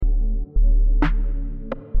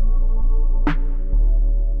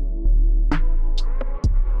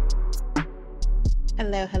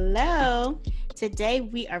Hello, hello. Today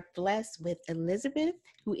we are blessed with Elizabeth,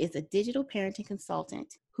 who is a digital parenting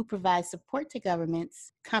consultant who provides support to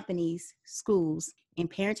governments, companies, schools,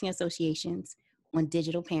 and parenting associations on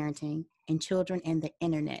digital parenting and children and the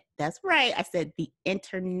internet. That's right, I said the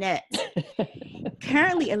internet.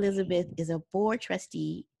 Currently, Elizabeth is a board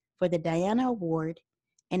trustee for the Diana Award,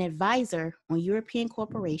 an advisor on European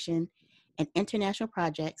cooperation and international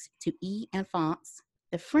projects to E-Enfance,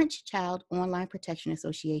 the French Child Online Protection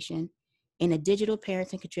Association, and a digital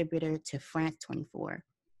parenting contributor to France 24.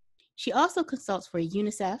 She also consults for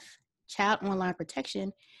UNICEF, Child Online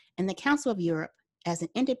Protection, and the Council of Europe as an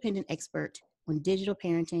independent expert on digital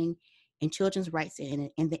parenting and children's rights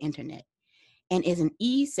in the internet, and is an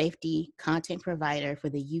e-safety content provider for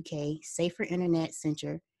the UK Safer Internet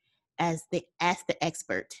Centre as the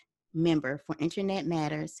Expert member for Internet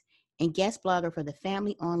Matters and guest blogger for the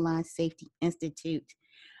Family Online Safety Institute.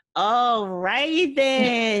 All right,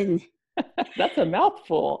 then. That's a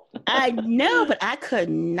mouthful. I know, but I could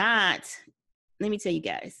not. Let me tell you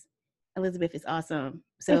guys, Elizabeth is awesome.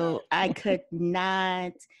 So I could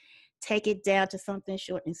not take it down to something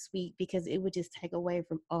short and sweet because it would just take away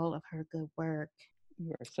from all of her good work.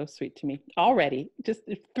 You are so sweet to me already, just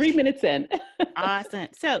 3 minutes in. Awesome.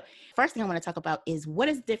 So first thing I want to talk about is what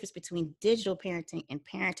is the difference between digital parenting and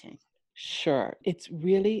parenting? Sure. It's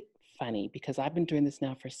really funny because I've been doing this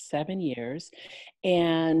now for 7 years,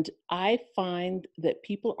 and I find that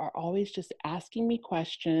people are always just asking me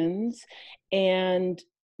questions, and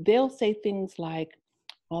they'll say things like,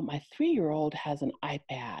 well, my 3-year-old has an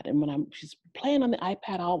iPad, and when she's playing on the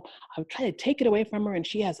iPad, I'll try to take it away from her, and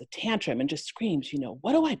she has a tantrum and just screams,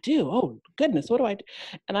 what do I do? Oh, goodness, what do I do?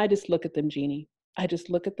 And I just look at them, Jeannie. I just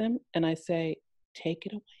look at them and I say, take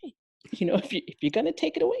it away. If you're going to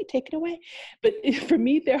take it away, take it away. But for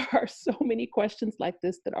me, there are so many questions like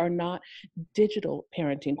this that are not digital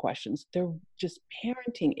parenting questions. They're just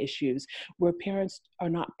parenting issues where parents are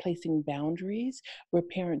not placing boundaries, where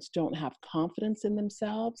parents don't have confidence in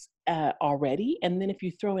themselves already. And then if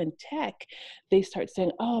you throw in tech, they start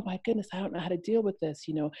saying, oh my goodness, I don't know how to deal with this.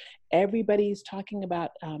 Everybody's talking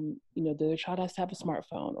about, their child has to have a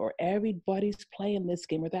smartphone, or everybody's playing this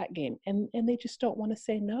game or that game. And they just don't want to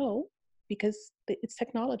say no because it's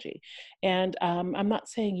technology. And I'm not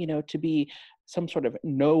saying, to be some sort of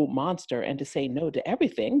no monster and to say no to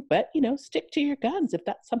everything, but, stick to your guns. If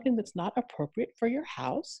that's something that's not appropriate for your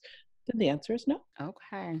house, then the answer is no.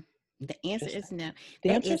 Okay. The answer is no. The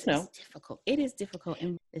answer is no. It's difficult. It is difficult.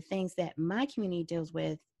 And the things that my community deals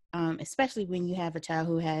with, especially when you have a child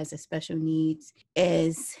who has a special needs,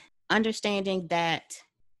 is understanding that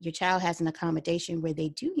your child has an accommodation where they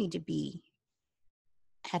do need to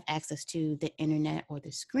have access to the internet or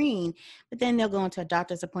the screen, but then they'll go into a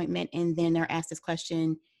doctor's appointment and then they're asked this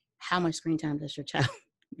question, how much screen time does your child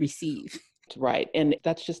receive? Right. And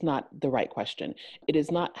that's just not the right question. It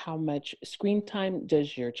is not how much screen time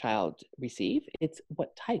does your child receive. It's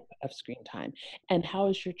what type of screen time and how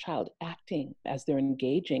is your child acting as they're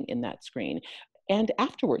engaging in that screen. And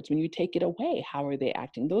afterwards, when you take it away, how are they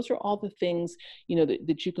acting? Those are all the things,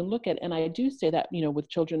 that you can look at. And I do say that, with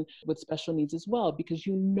children with special needs as well, because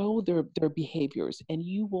their behaviors, and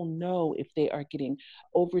you will know if they are getting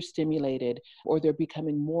overstimulated or they're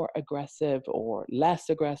becoming more aggressive or less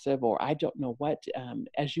aggressive, or I don't know what,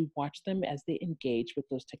 as you watch them, as they engage with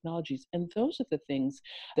those technologies. And those are the things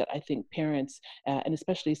that I think parents, and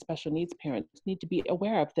especially special needs parents, need to be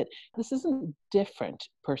aware of, that this isn't different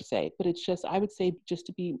per se, but it's just, I would say, just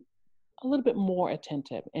to be a little bit more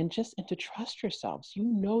attentive and to trust yourselves.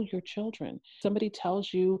 Your children. Somebody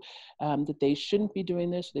tells you that they shouldn't be doing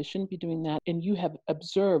this, they shouldn't be doing that, and you have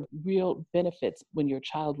observed real benefits when your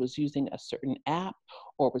child was using a certain app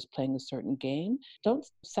or was playing a certain game. Don't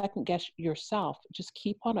second guess yourself. Just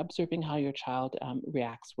keep on observing how your child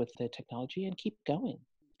reacts with the technology and keep going.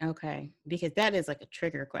 Okay, because that is like a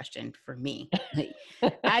trigger question for me.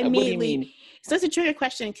 I what do you mean? So it's a trigger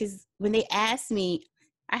question because when they ask me,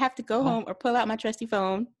 I have to go home or pull out my trusty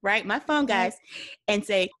phone, right? My phone, guys, and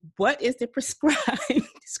say, what is the prescribed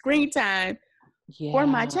screen time for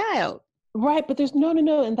my child? Right. But there's no.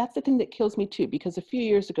 And that's the thing that kills me too, because a few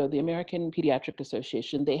years ago, the American Pediatric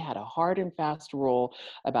Association, they had a hard and fast rule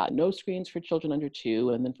about no screens for children under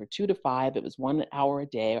 2. And then for 2 to 5, it was 1 hour a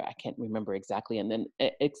day, or I can't remember exactly. And then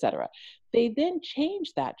et cetera. They then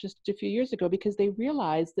changed that just a few years ago because they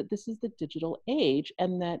realized that this is the digital age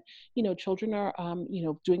and that, children are,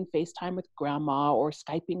 doing FaceTime with grandma or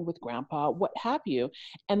Skyping with grandpa, what have you,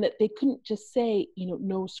 and that they couldn't just say,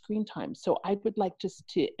 no screen time. So I would like just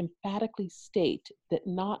to emphatically state that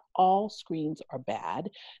not all screens are bad,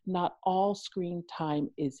 not all screen time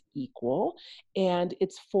is equal, and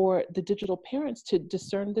it's for the digital parents to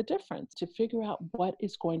discern the difference, to figure out what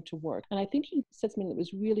is going to work. And I think you said something that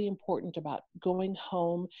was really important about going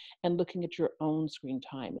home and looking at your own screen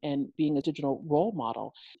time and being a digital role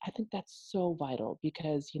model. I think that's so vital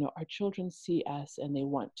because, our children see us and they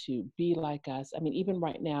want to be like us. I mean, even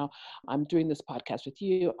right now, I'm doing this podcast with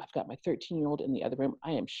you. I've got my 13-year-old in the other room.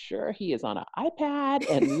 I am sure he is on an iPad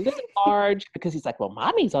and living large because he's like, well,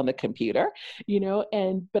 mommy's on the computer,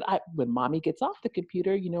 but when mommy gets off the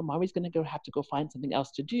computer, mommy's going to have to go find something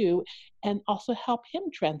else to do and also help him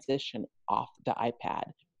transition off the iPad.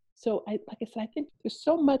 So like I said, I think there's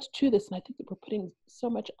so much to this, and I think that we're putting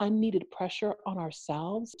so much unneeded pressure on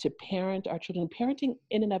ourselves to parent our children. Parenting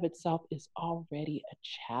in and of itself is already a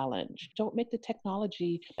challenge. Don't make the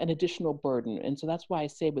technology an additional burden. And so that's why I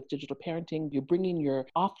say with digital parenting, you're bringing your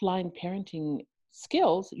offline parenting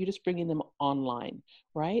skills, you're just bringing them online,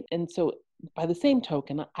 right? And so by the same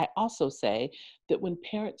token, I also say that when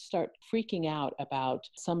parents start freaking out about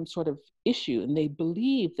some sort of issue and they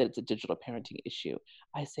believe that it's a digital parenting issue,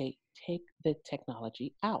 I say, take the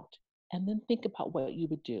technology out and then think about what you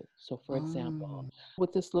would do. So for example,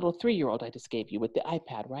 with this little 3-year-old I just gave you with the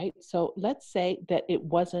iPad, right? So let's say that it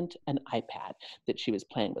wasn't an iPad that she was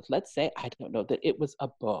playing with. Let's say, I don't know, that it was a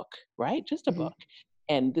book, right? Just a book.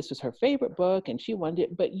 And this was her favorite book and she wanted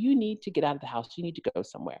it, but you need to get out of the house. You need to go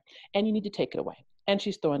somewhere and you need to take it away. And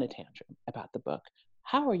she's throwing a tantrum about the book.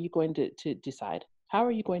 How are you going to decide? How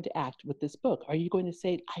are you going to act with this book? Are you going to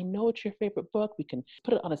say, I know it's your favorite book. We can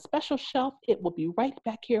put it on a special shelf. It will be right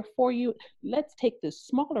back here for you. Let's take this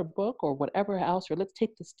smaller book or whatever else, or let's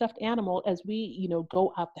take the stuffed animal as we,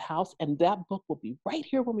 go out the house and that book will be right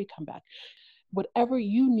here when we come back. Whatever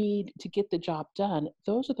you need to get the job done,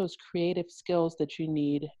 those are those creative skills that you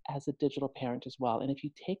need as a digital parent as well. And if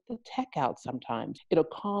you take the tech out sometimes, it'll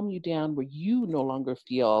calm you down where you no longer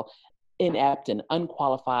feel inept and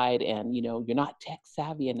unqualified and, you're not tech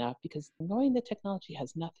savvy enough, because knowing the technology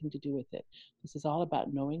has nothing to do with it. This is all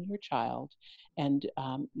about knowing your child and,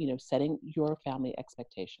 setting your family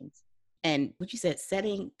expectations. And what you said,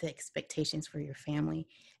 setting the expectations for your family.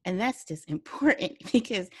 And that's just important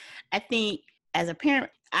because I think as a parent,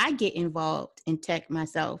 I get involved in tech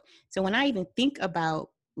myself. So when I even think about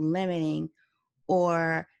limiting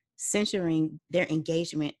or censoring their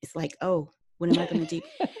engagement, it's like, oh, what am I going to do?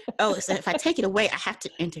 Oh, so if I take it away, I have to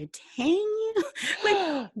entertain you.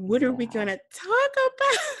 Like, what are we going to talk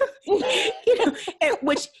about?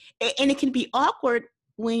 And it can be awkward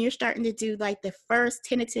when you're starting to do like the first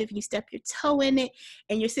tentative, you step your toe in it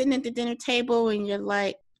and you're sitting at the dinner table and you're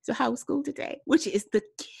like, so how was school today? Which is the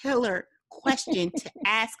killer question to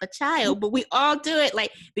ask a child, but we all do it.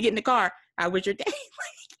 Like, they get in the car, how was your day?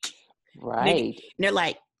 Right. And they're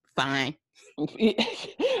like, fine.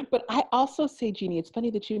 But I also say, Jeannie, it's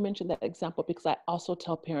funny that you mentioned that example because I also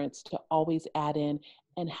tell parents to always add in,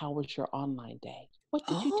 and how was your online day? What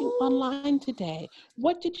did you do online today?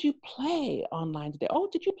 What did you play online today? Oh,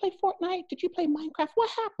 did you play Fortnite? Did you play Minecraft? What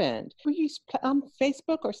happened? Were you on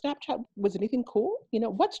Facebook or Snapchat? Was anything cool?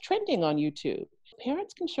 What's trending on YouTube?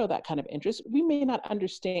 Parents can show that kind of interest. We may not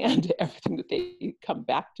understand everything that they come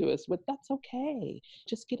back to us with. That's okay.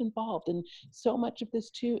 Just get involved. And so much of this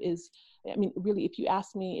too is, really, if you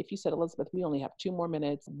ask me, if you said, Elizabeth, we only have 2 more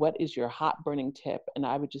minutes, what is your hot burning tip? And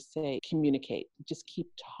I would just say, communicate. Just keep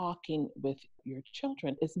talking with your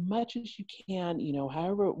children as much as you can,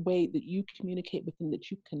 however way that you communicate with them,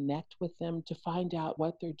 that you connect with them to find out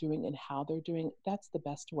what they're doing and how they're doing. That's the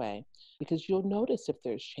best way, because you'll notice if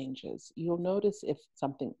there's changes. You'll notice if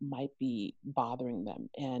something might be bothering them.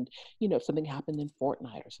 And, if something happened in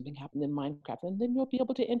Fortnite or something happened in Minecraft, and then you'll be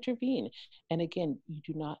able to intervene. And again, you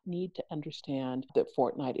do not need to understand that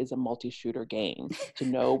Fortnite is a multi-shooter game to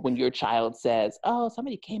know when your child says, oh,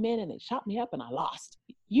 somebody came in and they shot me up and I lost.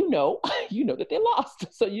 You know that they lost.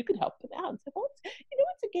 So you can help them out and say, well,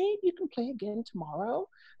 it's a game. You can play again tomorrow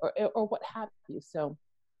or what have you. So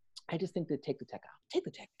I just think that take the tech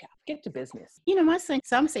out, get to business. My son,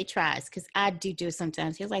 so I'm going to say tries, because I do it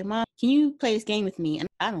sometimes. He was like, Mom, can you play this game with me? And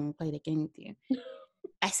I don't want to play that game with you.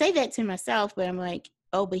 I say that to myself, but I'm like,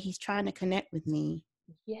 oh, but he's trying to connect with me.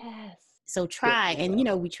 Yes. So try. And,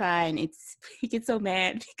 we try and he gets so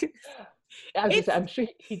mad because I'm sure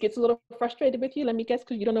he gets a little frustrated with you. Let me guess,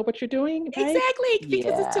 because you don't know what you're doing, right? Exactly,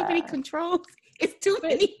 because it's too many controls. It's too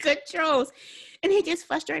many controls. And he gets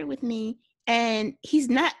frustrated with me. And he's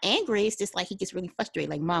not angry. It's just like he gets really frustrated.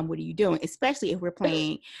 Like, Mom, what are you doing? Especially if we're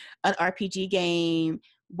playing an RPG game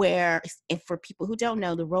where, and for people who don't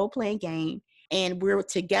know, the role-playing game, and we're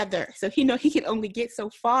together. So, he can only get so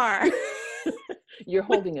far. You're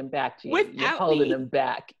holding him back, Jean. You're holding him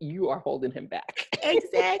back. You are holding him back.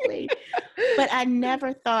 Exactly. But I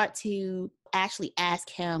never thought to actually ask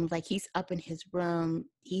him, like, he's up in his room.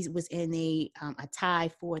 He was in a tie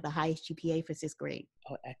for the highest GPA for 6th grade.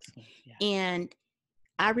 Oh, excellent. Yeah. And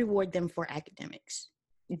I reward them for academics.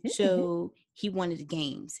 So he wanted the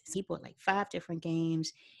games. So he bought like 5 different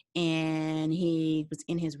games, and he was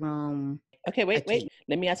in his room. Okay, wait.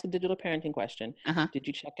 Let me ask a digital parenting question. Did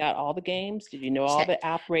you check out all the games? Did you know all the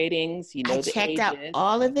app ratings? You know, I checked out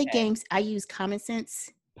all of the games. I use Common Sense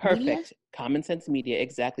Media. Perfect. Common Sense Media,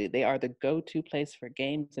 exactly. They are the go-to place for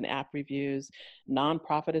games and app reviews,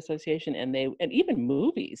 nonprofit association, and even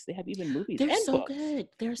movies. They have even movies. They're and so books. good.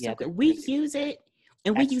 They're so good. We use it,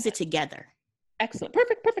 and we use it together. Excellent.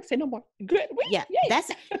 Perfect. Say no more. Good. Yeah, that's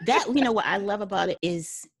that. You know what I love about it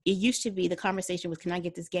is it used to be the conversation was, can I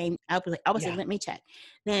get this game? I would say, let me check.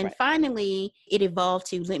 Then finally it evolved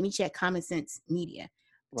to, let me check Common Sense Media.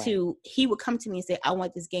 He would come to me and say, I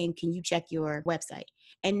want this game. Can you check your website?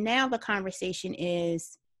 And now the conversation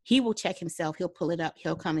is, he will check himself. He'll pull it up.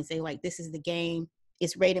 He'll come and say, like, this is the game.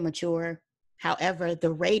 It's rated mature. However,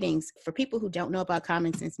 the ratings, for people who don't know about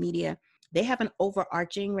Common Sense Media, they have an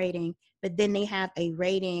overarching rating, but then they have a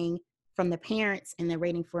rating from the parents and the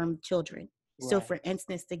rating from children. So for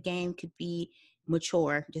instance, the game could be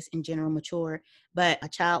mature, just in general mature, but a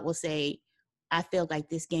child will say, I feel like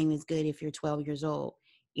this game is good if you're 12 years old.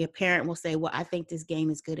 Your parent will say, well, I think this game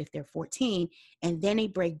is good if they're 14. And then they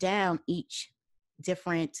break down each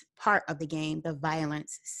different part of the game, the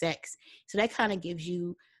violence, sex. So that kind of gives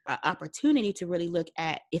you an opportunity to really look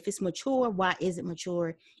at, if it's mature, why is it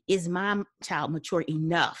mature? Is my child mature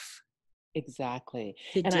enough? Exactly.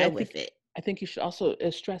 To deal with it. I think you should also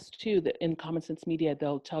stress too that in Common Sense Media,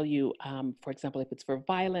 they'll tell you, for example, if it's for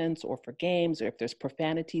violence or for games, or if there's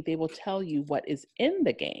profanity, they will tell you what is in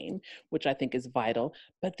the game, which I think is vital.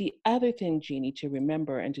 But the other thing, Jeannie, to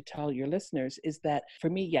remember and to tell your listeners is that for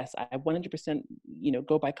me, yes, I 100%,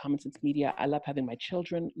 go by Common Sense Media. I love having my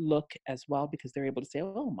children look as well, because they're able to say,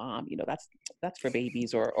 oh, Mom, that's for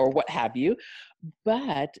babies or what have you.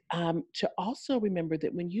 But to also remember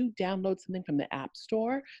that when you download something from the App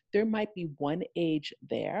Store, there might be one age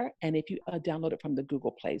there. And if you download it from the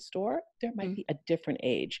Google Play Store, there might be a different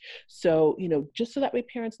age. So, just so that way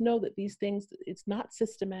parents know that these things, it's not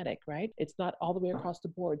systematic, right? It's not all the way across the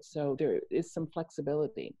board. So there is some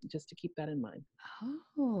flexibility, just to keep that in mind.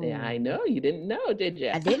 Oh. Yeah, I know. You didn't know, did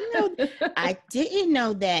you? I didn't know. I didn't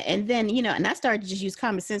know that. And then, and I started to just use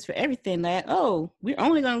common sense for everything. Like, oh, we're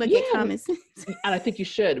only going to look at common sense. And I think you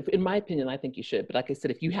should. In my opinion, I think you should. But like I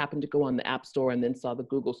said, if you happen to go on the App Store and then saw the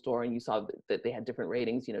Google Store and you saw that they had different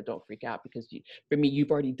ratings, don't freak out, because for me,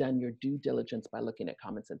 you've already done your due diligence by looking at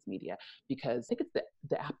Common Sense Media, because I think it's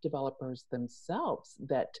the app developers themselves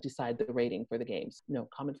that decide the rating for the games. No,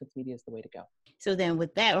 Common Sense Media is the way to go. So then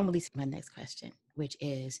with that, I'm releasing my next question, which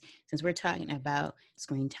is, since we're talking about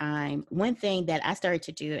screen time, one thing that I started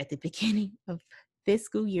to do at the beginning of this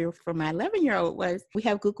school year for my 11-year-old was, we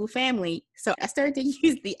have Google Family. So I started to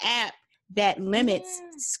use the app that limits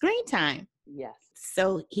screen time. Yes.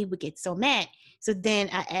 So he would get so mad. So then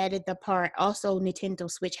I added the part, also Nintendo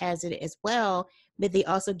Switch has it as well, but they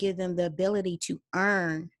also give them the ability to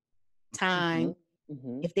earn time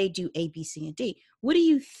if they do A, B, C, and D. What do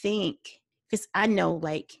you think? Because I know,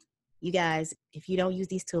 like, you guys, if you don't use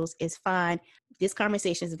these tools, it's fine. This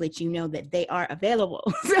conversation is to let you know that they are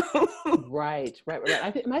available. Right. I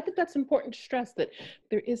think that's important to stress, that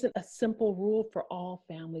there isn't a simple rule for all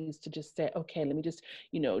families to just say, okay, let me just,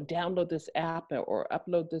 download this app or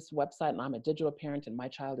upload this website, and I'm a digital parent and my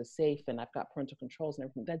child is safe and I've got parental controls and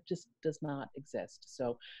everything. That just does not exist.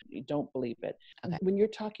 So you don't believe it. Okay. When you're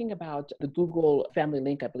talking about the Google Family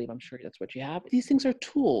Link, I believe, I'm sure that's what you have. These things are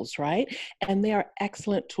tools, right? And they are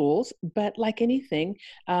excellent tools, but like anything,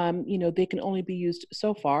 they can only be used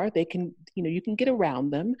so far. They can, you can get around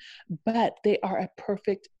them, but they are a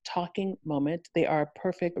perfect talking moment. They are a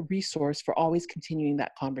perfect resource for always continuing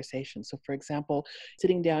that conversation. So for example,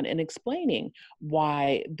 sitting down and explaining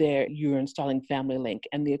why you're installing Family Link,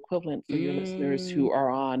 and the equivalent for your listeners who are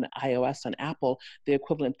on iOS, on Apple, the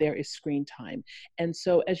equivalent there is screen time. And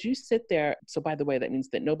so as you sit there, so by the way, that means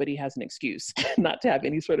that nobody has an excuse not to have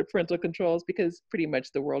any sort of parental controls, because pretty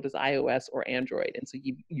much the world is iOS or Android. And so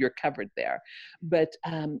you're covered there. But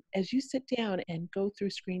as you sit down and go through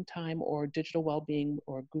screen time or digital well-being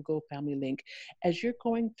or Google Family Link, as you're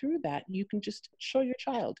going through that, you can just show your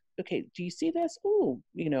child, okay, do you see this? Ooh,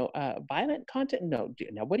 violent content? No.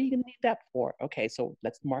 Now, what are you going to need that for? Okay, so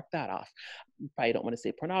let's mark that off. You probably don't want to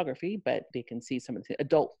say pornography, but they can see some of the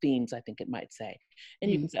adult themes, I think it might say.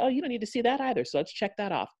 And you can say, oh, you don't need to see that either. So let's check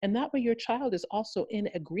that off. And that way your child is also in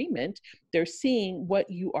agreement. They're seeing what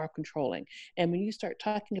you are controlling. And when you start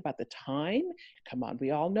talking about the time, come on,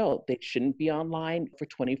 we all know they shouldn't be online for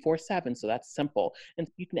 24/7. So that's simple. And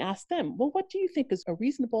you can ask them, well, what do you think is a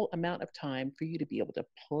reasonable amount of time for you to be able to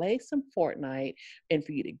play some Fortnite and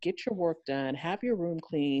for you to get your work done, have your room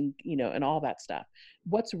clean, and all that stuff?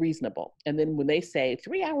 What's reasonable? And then when they say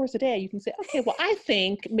 3 hours a day, you can say, okay, well, I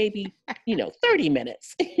think maybe, 30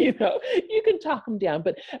 minutes, you can talk them down.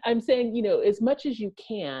 But I'm saying, as much as you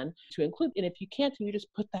can to include, and if you can't, you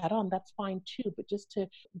just put that on, that's fine too. But just to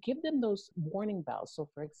give them those warning bells. So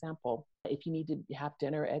for example, if you need to have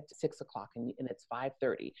dinner at 6 o'clock and it's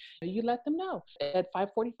 5:30, you let them know at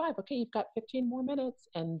 5:45, okay, you've got 15 more minutes.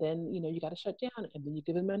 And then, you got to shut down. And then you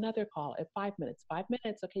give them another call at 5 minutes,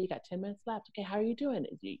 okay, you got 10 minutes left. Okay, how are you doing?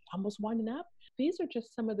 Are you almost winding up? These are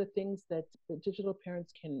just some of the things that digital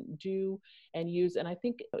parents can do and use. And I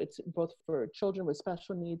think it's both for children with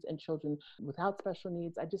special needs and children without special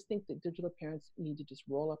needs. I just think that digital parents need to just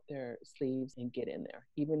roll up their sleeves and get in there,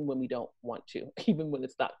 even when we don't want to, even when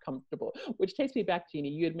it's not comfortable. Which takes me back, Jeannie,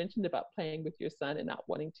 you had mentioned about playing with your son and not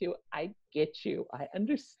wanting to. I get you. I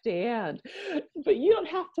understand. But you don't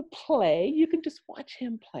have to play. You can just watch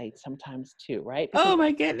him play sometimes too, right? Because oh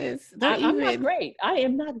my goodness. I'm not great. I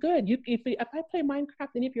am not good. If I play Minecraft,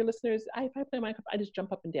 any of your listeners, if I play Minecraft, I just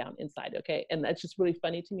jump up and down inside, okay? And that's just really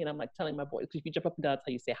funny to me. And I'm like telling my boys, because if you jump up and down, that's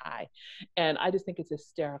how you say hi. And I just think it's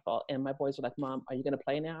hysterical. And my boys are like, Mom, are you going to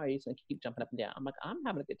play now? Or are you just going to keep jumping up and down? I'm like, I'm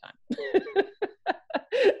having a good time.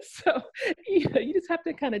 So you just have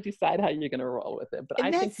to kind of decide how you're going to roll with it. But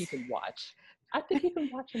I think you can watch. I think you can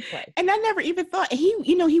watch him play. And I never even thought, he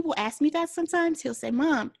will ask me that sometimes. He'll say,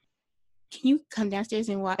 Mom, can you come downstairs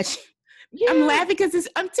and watch? Yeah. I'm laughing because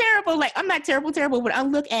I'm terrible. Like, I'm not terrible, but I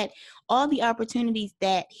look at all the opportunities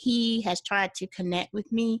that he has tried to connect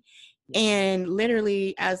with me. And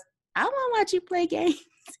literally, I want to watch you play games.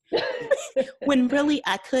 When really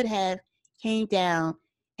I could have came down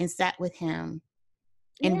and sat with him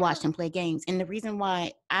and watched him play games. And the reason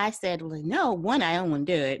why I said, well, no, one, I don't want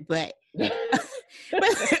to do it. But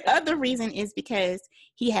the other reason is because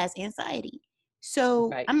he has anxiety.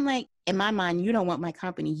 So I'm like, in my mind, you don't want my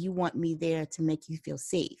company. You want me there to make you feel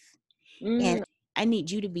safe. And I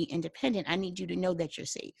need you to be independent. I need you to know that you're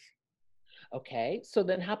safe. Okay. So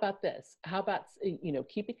then how about this? How about,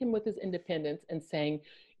 keeping him with his independence and saying,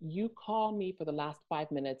 you call me for the last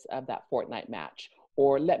 5 minutes of that Fortnite match,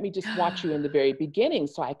 or let me just watch you in the very beginning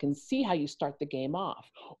so I can see how you start the game off.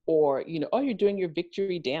 Or, oh, you're doing your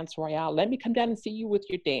victory dance royale. Let me come down and see you with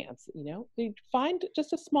your dance. Find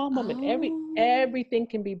just a small moment. Everything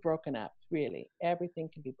can be broken up, really. Everything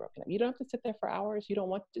can be broken up. You don't have to sit there for hours. You don't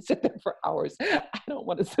want to sit there for hours. I don't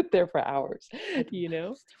want to sit there for hours,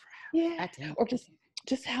 Yeah. Or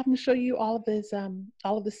just have him show you all of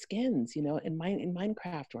the skins, in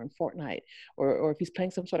Minecraft or in Fortnite, or if he's playing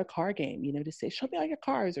some sort of car game, to say, show me all your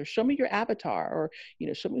cars, or show me your avatar, or,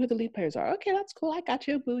 show me who the lead players are. Okay, that's cool. I got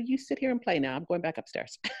you. Boo, you sit here and play now. I'm going back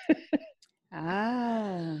upstairs.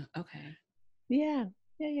 Okay. Yeah.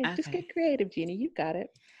 Okay. Just get creative, Jeannie. You got it.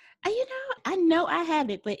 I know I have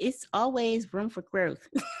it, but it's always room for growth.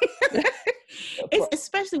 It's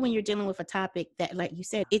especially when you're dealing with a topic that, like you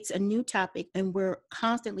said, it's a new topic and we're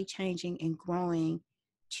constantly changing and growing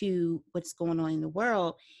to what's going on in the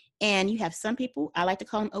world. And you have some people, I like to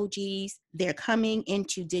call them OGs, they're coming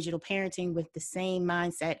into digital parenting with the same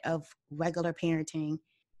mindset of regular parenting,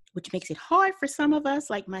 which makes it hard for some of us,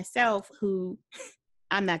 like myself, who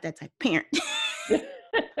I'm not that type of parent.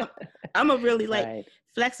 I'm a really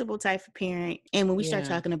flexible type of parent. And when we start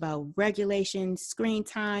talking about regulations, screen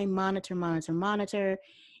time, monitor,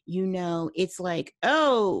 it's like,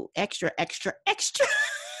 oh, extra.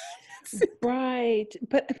 Right.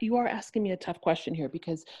 But you are asking me a tough question here,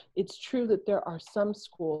 because it's true that there are some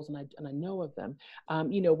schools, and I know of them,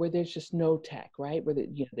 where there's just no tech, right? Where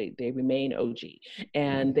they remain OG,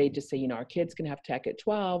 and they just say, our kids can have tech at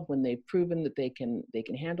 12 when they've proven that they can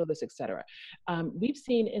handle this, etc. We've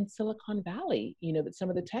seen in Silicon Valley, that some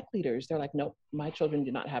of the tech leaders, they're like, nope, my children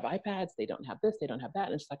do not have iPads. They don't have this. They don't have that.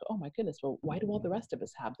 And it's like, oh my goodness, well, why do all the rest of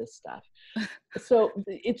us have this stuff? So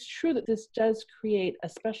it's true that this does create a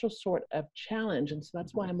special sort sort of challenge. And so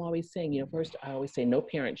that's why I'm always saying, first, I always say no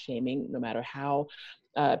parent shaming, no matter how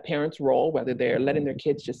parents roll, whether they're letting their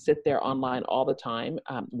kids just sit there online all the time,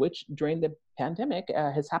 which during the pandemic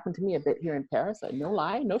has happened to me a bit here in Paris. No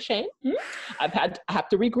lie, no shame. I have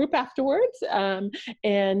to regroup afterwards.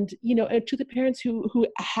 And to the parents who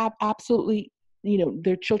have absolutely,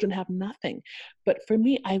 their children have nothing. But for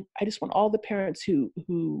me, I just want all the parents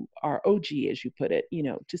who are OG, as you put it,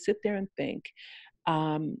 to sit there and think,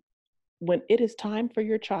 when it is time for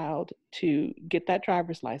your child to get that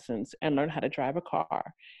driver's license and learn how to drive a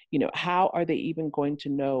car, how are they even going to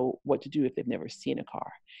know what to do if they've never seen a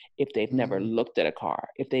car, if they've never looked at a car,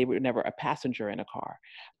 if they were never a passenger in a car?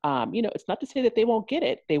 It's not to say that they won't get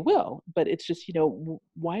it. They will, but it's just,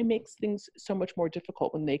 why makes things so much more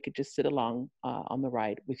difficult when they could just sit along on the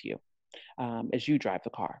ride with you as you drive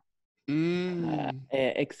the car?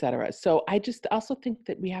 Et cetera. So I just also think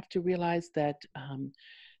that we have to realize that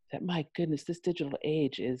my goodness, this digital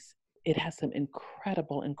age it has some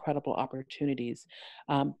incredible opportunities.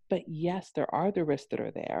 But yes, there are the risks that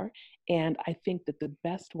are there. And I think that the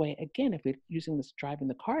best way, again, if we're using this driving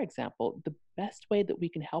the car example, the best way that we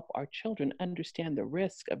can help our children understand the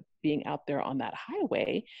risk of being out there on that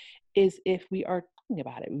highway is if we are talking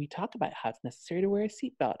about it. We talk about how it's necessary to wear a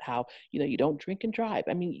seatbelt, how, you don't drink and drive.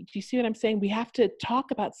 I mean, do you see what I'm saying? We have to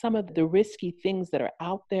talk about some of the risky things that are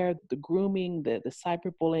out there, the grooming, the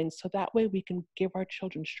cyberbullying, so that way we can give our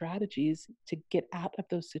children strategies to get out of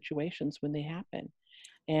those situations when they happen.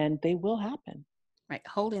 And they will happen. Right.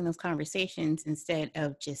 Holding those conversations instead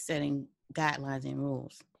of just setting guidelines and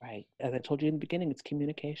rules. Right. As I told you in the beginning, it's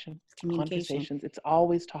communication. Conversations. It's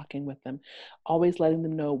always talking with them, always letting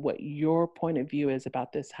them know what your point of view is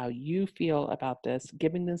about this, how you feel about this,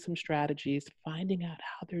 giving them some strategies, finding out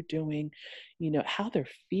how they're doing, how they're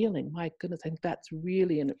feeling. My goodness, I think that's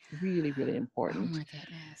really important. Oh my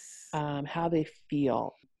goodness. How they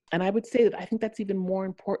feel. And I would say that I think that's even more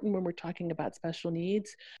important when we're talking about special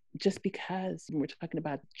needs, just because we're talking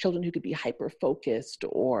about children who could be hyper-focused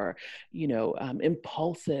or,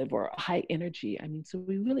 impulsive or high energy. I mean, so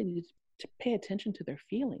we really need to pay attention to their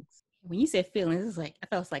feelings. When you said feelings, it's like, I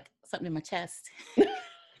felt like something in my chest.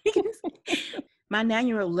 My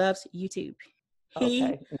 9-year-old loves YouTube.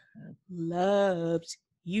 He loves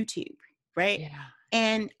YouTube, right? Yeah.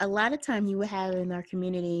 And a lot of time you would have in our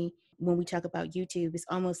community, when we talk about YouTube, it's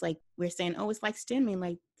almost like we're saying, oh, it's like streaming,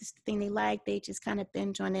 like this thing they like, they just kind of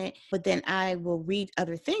binge on it. But then I will read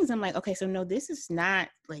other things. I'm like, okay, so no, this is not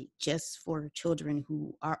like just for children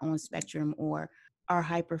who are on spectrum or are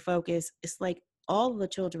hyper-focused. It's like all of the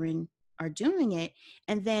children are doing it.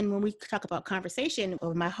 And then when we talk about conversation,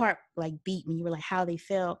 or my heart like beat when you were like, how they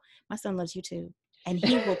feel. My son loves YouTube. And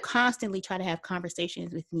he will constantly try to have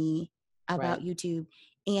conversations with me about YouTube.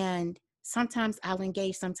 And sometimes I'll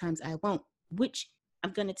engage, sometimes I won't, which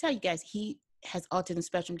I'm going to tell you guys, he has autism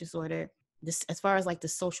spectrum disorder. This, as far as like the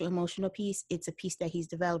social emotional piece, it's a piece that he's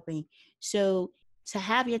developing. So to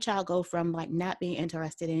have your child go from like not being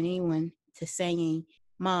interested in anyone to saying,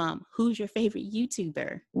 Mom, who's your favorite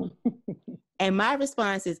YouTuber? And my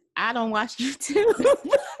response is, I don't watch YouTube.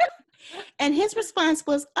 And his response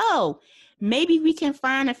was, oh, maybe we can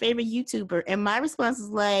find a favorite YouTuber. And my response is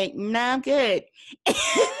like, nah, I'm good.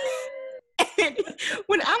 And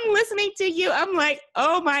when I'm listening to you, I'm like,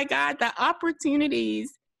 oh my God, the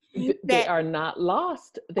opportunities. They are not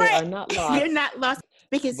lost. They are not lost. They're not lost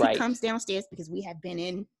because he comes downstairs because we have been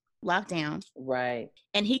in lockdown. Right.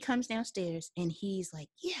 And he comes downstairs and he's like,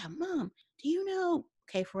 yeah, Mom, do you know,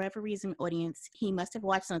 okay, for whatever reason, audience, he must have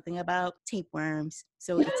watched something about tapeworms.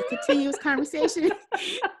 So it's a continuous conversation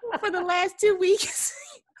for the last 2 weeks.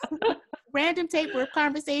 Random tapeworm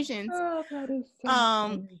conversations. Oh, that is so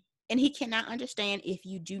funny. And he cannot understand if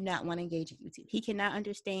you do not want to engage with YouTube. He cannot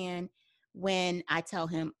understand when I tell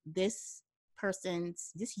him this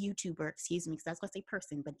YouTuber, excuse me, because I was going to say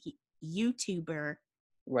person, but YouTuber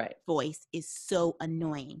voice is so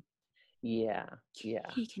annoying. Yeah.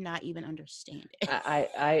 He cannot even understand it.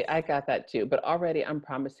 I got that too. But already I'm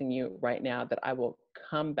promising you right now that I will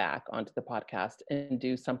come back onto the podcast and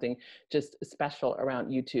do something just special around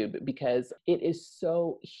YouTube because it is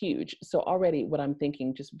so huge. So already what I'm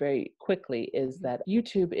thinking just very quickly is that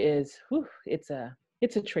YouTube is, it's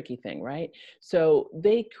a tricky thing, right? So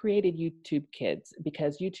they created YouTube Kids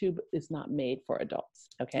because YouTube is not made for adults,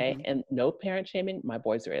 okay? Mm-hmm. And no parent shaming. My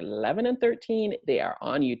boys are 11 and 13. They are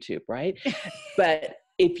on YouTube, right? But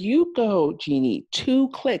if you go, Jeannie, 2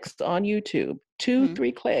 clicks on YouTube 2,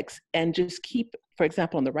 3 clicks, and just keep, for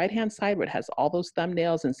example, on the right-hand side where it has all those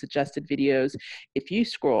thumbnails and suggested videos, if you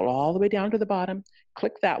scroll all the way down to the bottom,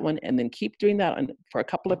 click that one, and then keep doing that for a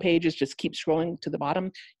couple of pages, just keep scrolling to the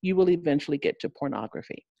bottom, you will eventually get to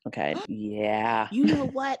pornography. Okay. Yeah. You know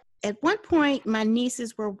what? At one point, my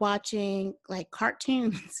nieces were watching like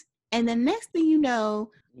cartoons. And the next thing you know,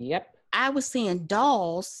 Yep. I was seeing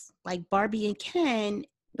dolls like Barbie and Ken,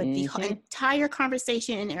 but the entire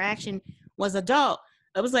conversation and interaction was adult.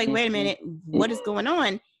 I was like, wait a minute, what is going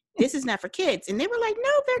on? This is not for kids. And they were like,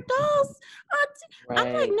 no, they're dolls.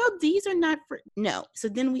 I'm like, no, these are not for, no. So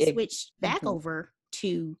then we switched back over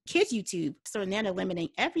to kids YouTube. So now they're limiting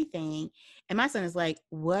everything. And my son is like,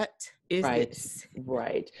 what is this?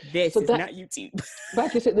 Right. This is not YouTube.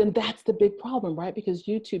 Right. So then that's the big problem, right? Because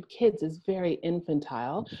YouTube Kids is very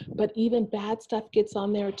infantile, but even bad stuff gets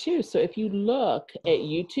on there too. So if you look at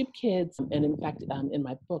YouTube Kids, and in fact, in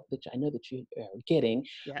my book, that I know that you are getting,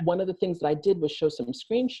 one of the things that I did was show some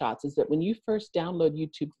screenshots, is that when you first download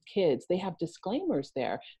YouTube Kids, they have disclaimers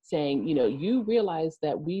there saying, you know, you realize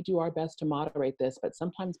that we do our best to moderate this, but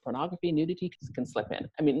sometimes pornography, nudity can slip in.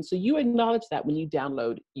 I mean, so you acknowledge that when you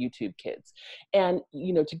download YouTube Kids. And,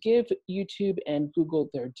 you know, to give YouTube and Google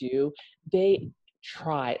their due, they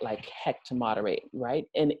try like heck to moderate, right?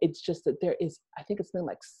 And it's just that there is, I think it's been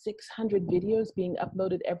like 600 videos being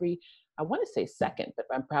uploaded every, I want to say second, but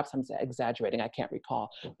perhaps I'm exaggerating, I can't recall.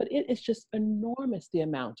 But it is just enormous, the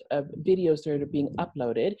amount of videos that are being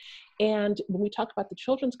uploaded. And when we talk about the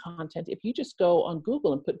children's content, if you just go on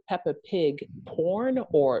Google and put Peppa Pig porn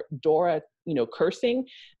or Dora, you know, cursing,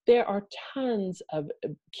 there are tons of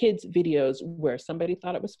kids videos where somebody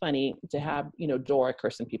thought it was funny to have, you know, Dora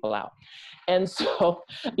cursing people out. And so,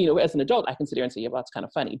 you know, as an adult, I can sit here and say, yeah, well, that's kind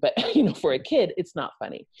of funny. But, you know, for a kid, it's not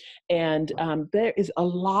funny. And there is a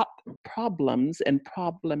lot of problems and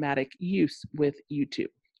problematic use with YouTube.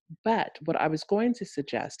 But what I was going to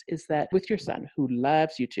suggest is that with your son who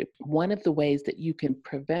loves YouTube, one of the ways that you can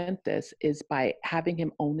prevent this is by having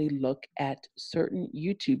him only look at certain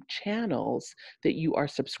YouTube channels that you are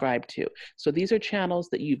subscribed to. So these are channels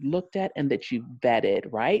that you've looked at and that you've vetted,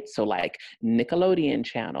 right? So like Nickelodeon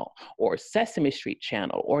channel or Sesame Street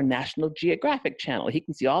channel or National Geographic channel. He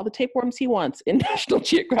can see all the tapeworms he wants in National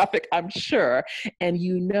Geographic, I'm sure. And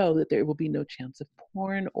you know that there will be no chance of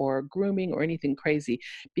porn or grooming or anything crazy.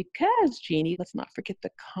 Because, Jeannie, let's not forget the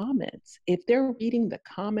comments. If they're reading the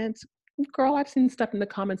comments, girl, I've seen stuff in the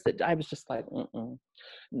comments that I was just like,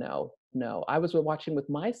 no. I was watching with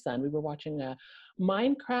my son. We were watching a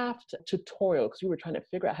Minecraft tutorial because we were trying to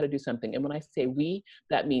figure out how to do something. And when I say we,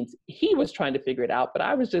 that means he was trying to figure it out, but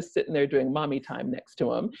I was just sitting there doing mommy time next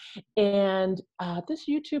to him. And this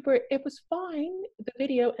YouTuber, it was fine, the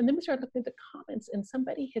video. And then we started looking at the comments and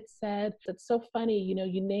somebody had said, that's so funny, you know,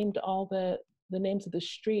 you named all the names of the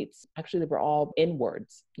streets. Actually, they were all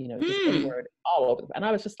N-words, you know, just N-word all over. And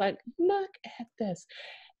I was just like, look at this.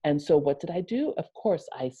 And so what did I do? Of course,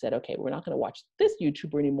 I said, okay, we're not going to watch this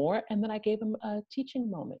YouTuber anymore. And then I gave him a teaching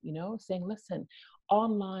moment, you know, saying, listen,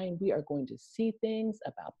 online, we are going to see things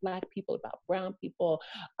about Black people, about brown people,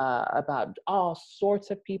 about all sorts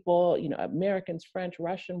of people, you know, Americans, French,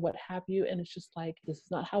 Russian, what have you. And it's just like, this is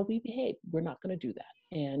not how we behave. We're not going to do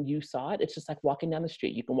that. And you saw it. It's just like walking down the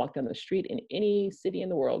street. You can walk down the street in any city in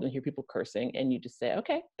the world and hear people cursing. And you just say,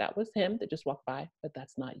 okay, that was him that just walked by, but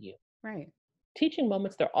that's not you. Right. Teaching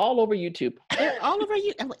moments, they're all over YouTube. They're all over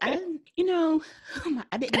you. You know,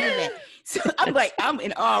 I didn't know that. So I'm like, I'm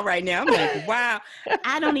in awe right now. I'm like, wow.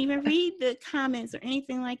 I don't even read the comments or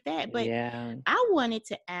anything like that. But yeah. I wanted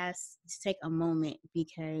to take a moment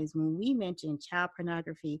because when we mentioned child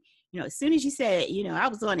pornography, you know, as soon as you said it, you know, I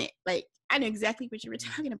was on it. Like, I knew exactly what you were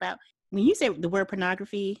talking about. When you say the word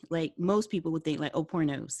pornography, like most people would think like, oh,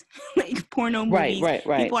 pornos, like porno movies, right.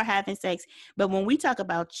 people are having sex. But when we talk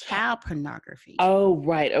about child pornography. Oh,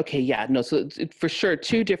 right. Okay. Yeah. No. So it's for sure,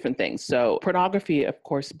 two different things. So pornography, of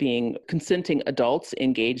course, being consenting adults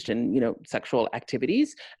engaged in, you know, sexual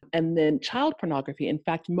activities, and then child pornography. In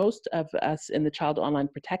fact, most of us in the child online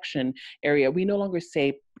protection area, we no longer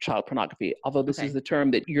say child pornography, although this is the term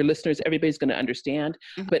that your listeners, everybody's going to understand,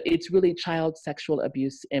 but it's really child sexual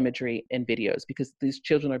abuse imagery and videos because these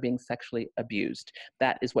children are being sexually abused.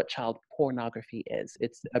 That is what child pornography is.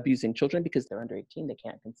 It's abusing children because they're under 18, they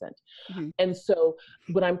can't consent. And so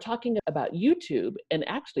when I'm talking about YouTube, and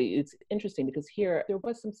actually it's interesting because here, there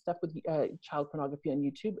was some stuff with child pornography on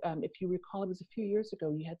YouTube. If you recall, it was a few years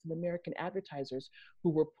ago, you had some American advertisers who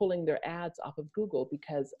were pulling their ads off of Google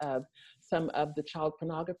because of some of the child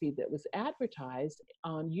pornography that was advertised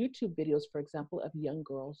on YouTube videos, for example, of young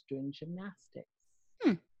girls doing gymnastics.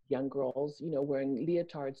 young girls, wearing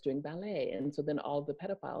leotards doing ballet. And so then all the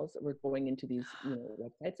pedophiles were going into these,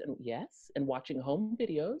 websites and watching home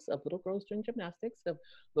videos of little girls doing gymnastics, of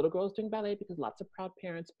little girls doing ballet, because lots of proud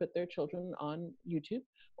parents put their children on YouTube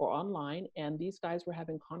or online. And these guys were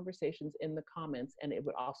having conversations in the comments, and it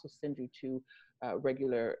would also send you to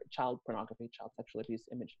regular child pornography, child sexual abuse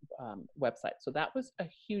image websites. So that was a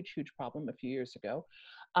huge, huge problem a few years ago.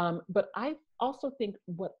 But I also think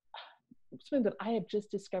something that I have just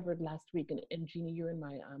discovered last week, and Jeannie, you're in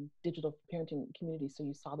my digital parenting community, so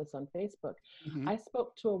you saw this on Facebook. Mm-hmm. I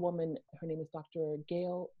spoke to a woman, her name is Dr.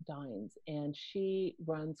 Gail Dines, and she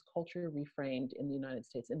runs Culture Reframed in the United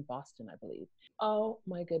States, in Boston, I believe. Oh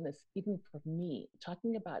my goodness, even for me,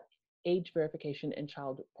 talking about age verification and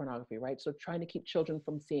child pornography, right? So trying to keep children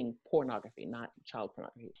from seeing pornography, not child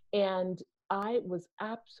pornography. And I was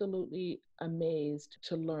absolutely amazed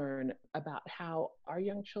to learn about how our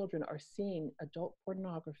young children are seeing adult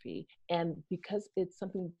pornography. And because it's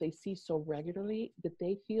something they see so regularly, that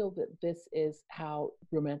they feel that this is how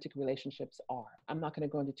romantic relationships are. I'm not going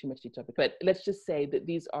to go into too much detail, but let's just say that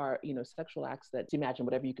these are, sexual acts that, imagine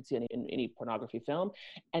whatever you could see in any pornography film.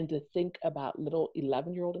 And to think about little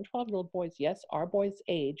 11-year-old and 12-year-old boys, yes, our boys'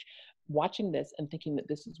 age, watching this and thinking that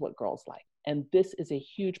this is what girls like. And this is a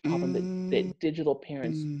huge problem that digital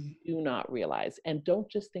parents do not realize. And don't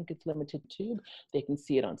just think it's limited to. They can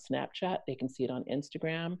see it on Snapchat. They can see it on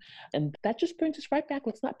Instagram. And that just brings us right back.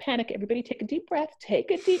 Let's not panic. Everybody take a deep breath. Take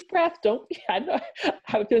a deep breath. I know, I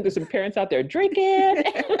have a feeling there's some parents out there drinking.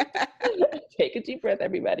 Take a deep breath,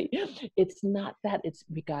 everybody. It's not that.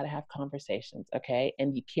 We got to have conversations, okay?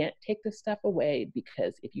 And you can't take this stuff away,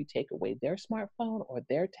 because if you take away their smartphone or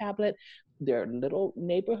their tablet, their little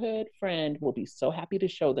neighborhood friend will be so happy to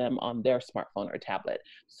show them on their smartphone or tablet.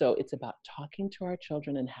 So it's about talking to our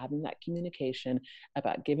children and having that communication,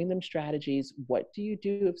 about giving them strategies. What do you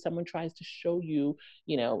do if someone tries to show you,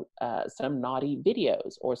 some naughty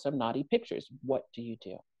videos or some naughty pictures? What do you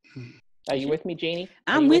do? Are you with me, Janie?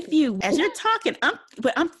 I'm with you. As you're talking,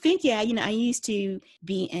 I'm thinking, I used to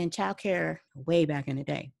be in childcare way back in the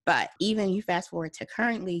day, but even you fast forward to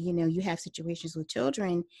currently, you have situations with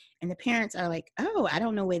children and the parents are like, oh, I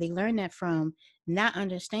don't know where they learned that from, not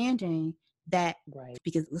understanding that, right?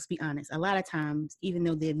 Because let's be honest, a lot of times, even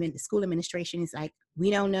though the school administration is like,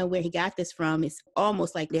 we don't know where he got this from, it's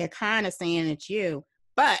almost like they're kind of saying it's you,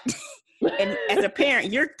 but and as a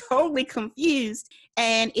parent, you're totally confused.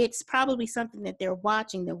 And it's probably something that they're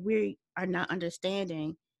watching that we are not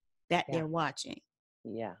understanding that they're watching.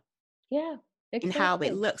 Yeah. Yeah. Exactly. And how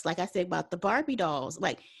it looks. Like I said about the Barbie dolls.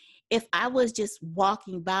 Like if I was just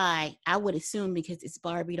walking by, I would assume because it's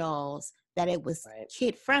Barbie dolls that it was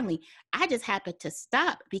kid friendly. I just happened to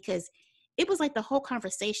stop because it was like the whole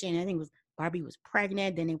conversation. I think it was Barbie was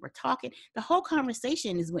pregnant. Then they were talking. The whole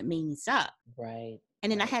conversation is what made me stop. Right.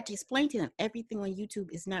 And then I had to explain to them, everything on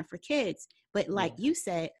YouTube is not for kids. But like you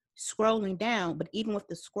said, scrolling down, but even with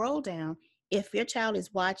the scroll down, if your child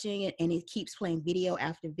is watching it and it keeps playing video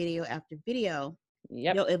after video after video,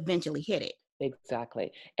 you'll eventually hit it.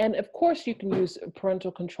 Exactly. And of course you can use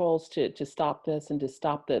parental controls to stop this and to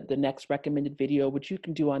stop the next recommended video, which you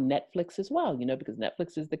can do on Netflix as well, because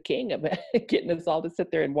Netflix is the king of getting us all to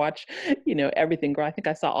sit there and watch, everything. I think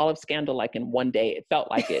I saw all of Scandal like in one day. It felt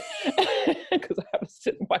like it because I was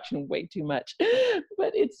sitting watching way too much.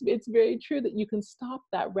 But it's very true that you can stop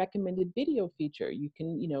that recommended video feature. You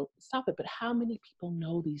can, stop it. But how many people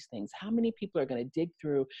know these things? How many people are going to dig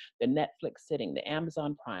through the Netflix setting, the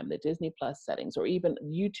Amazon Prime, the Disney Plus settings, or even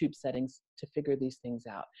YouTube settings to figure these things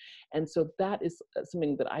out? And so that is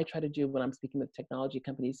something that I try to do when I'm speaking with technology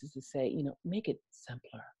companies, is to say, make it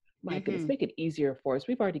simpler. My goodness, make it easier for us.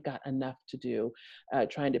 We've already got enough to do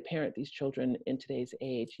trying to parent these children in today's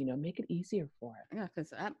age. Make it easier for us. Yeah,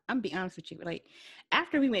 because I'm be honest with you. Like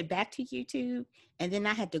after we went back to YouTube, and then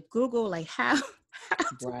I had to Google like how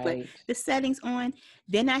to put the settings on.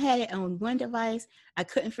 Then I had it on one device. I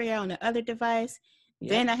couldn't figure out on the other device.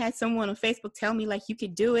 Then I had someone on Facebook tell me like you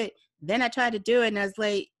could do it. Then I tried to do it, and I was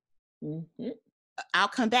like, I'll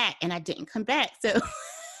come back, and I didn't come back. So.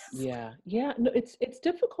 Yeah. No, it's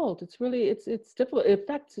difficult. It's really, it's difficult. In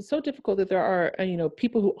fact, it's so difficult that there are,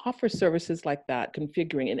 people who offer services like that,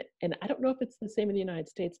 configuring, and I don't know if it's the same in the United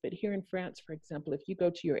States, but here in France, for example, if you go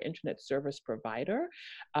to your internet service provider,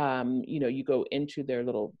 you go into their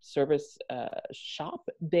little service shop,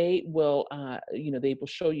 they will, they will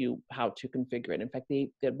show you how to configure it. In fact,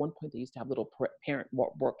 at one point they used to have little parent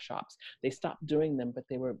workshops. They stopped doing them, but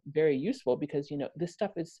they were very useful because, this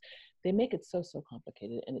stuff they make it so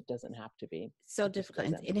complicated, and it doesn't have to be. So It just difficult.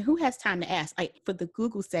 And, doesn't. and who has time to ask? Like for the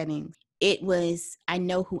Google settings, it was, I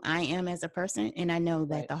know who I am as a person, and I know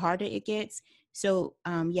that Right. the harder it gets. So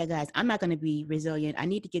yeah, guys, I'm not going to be resilient. I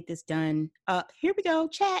need to get this done. Here we go,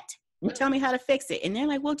 chat. Tell me how to fix it. And they're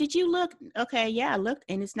like, well, did you look? Okay, yeah, I looked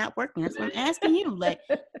and it's not working. That's what I'm asking you. Like,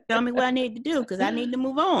 tell me what I need to do because I need to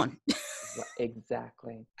move on.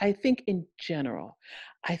 Exactly. I think in general,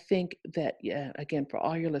 I think that, yeah, again, for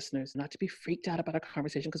all your listeners, not to be freaked out about a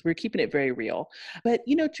conversation because we're keeping it very real, but,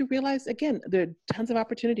 to realize, again, there are tons of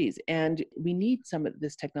opportunities and we need some of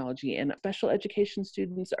this technology, and special education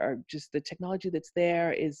students are just, the technology that's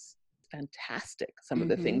there is fantastic, some of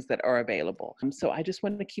the things that are available. So I just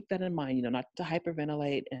want to keep that in mind, not to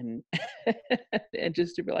hyperventilate and and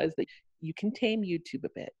just to realize that you can tame YouTube a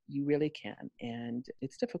bit. You really can. And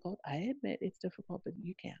it's difficult. I admit it's difficult, but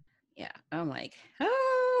you can. Yeah. I'm like,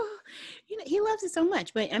 oh, he loves it so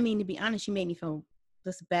much. But I mean, to be honest, you made me feel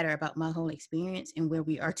just better about my whole experience and where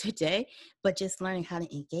we are today. But just learning how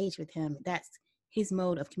to engage with him, that's his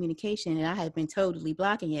mode of communication. And I had been totally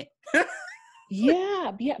blocking it.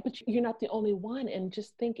 Yeah, but you're not the only one. And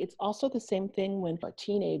just think, it's also the same thing when a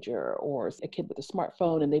teenager or a kid with a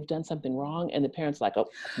smartphone and they've done something wrong and the parents like, oh,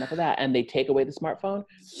 that's enough of that. And they take away the smartphone.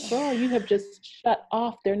 Girl, you have just shut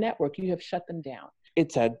off their network. You have shut them down.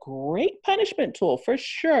 It's a great punishment tool for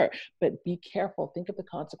sure, but be careful. Think of the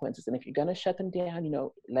consequences. And if you're going to shut them down,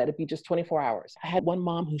 let it be just 24 hours. I had one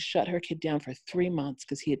mom who shut her kid down for 3 months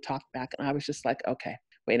because he had talked back. And I was just like, okay,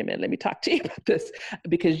 wait a minute, let me talk to you about this,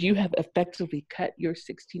 because you have effectively cut your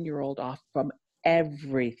 16-year-old off from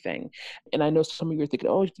everything. And I know some of you are thinking,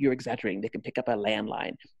 oh, you're exaggerating. They can pick up a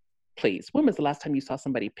landline. Please, when was the last time you saw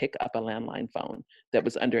somebody pick up a landline phone that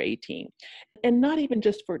was under 18? And not even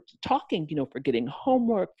just for talking, for getting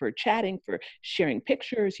homework, for chatting, for sharing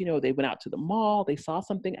pictures. They went out to the mall, they saw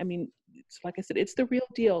something. I mean, it's like I said, it's the real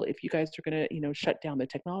deal if you guys are going to, shut down the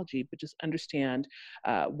technology, but just understand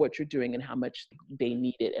what you're doing and how much they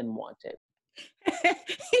need it and want it.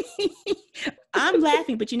 I'm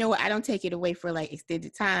laughing, but you know what? I don't take it away for like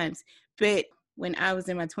extended times. But when I was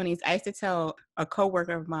in my 20s, I used to tell a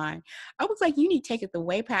coworker of mine, I was like, you need to take it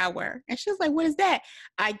away power. And she was like, what is that?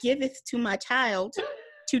 I give it to my child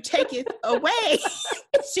to take it away.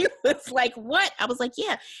 She was like, what? I was like,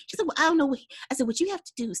 yeah. She said, well, I don't know. I said, what you have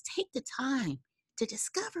to do is take the time to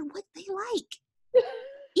discover what they like,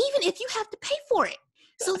 even if you have to pay for it.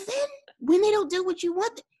 So then when they don't do what you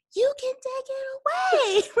want, you can take it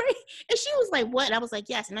away. Right? And she was like, what? And I was like,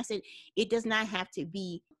 yes. And I said, it does not have to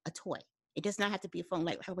be a toy. It does not have to be a phone,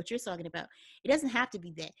 like what you're talking about. It doesn't have to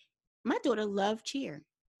be that. My daughter loved cheer.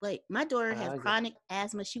 Like my daughter has chronic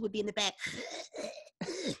asthma. She would be in the back.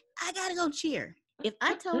 I gotta go cheer. If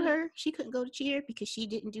I told her she couldn't go to cheer because she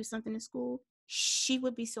didn't do something in school, she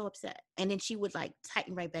would be so upset. And then she would like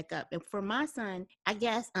tighten right back up. And for my son, I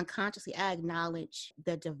guess unconsciously, I acknowledge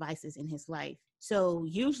the devices in his life. So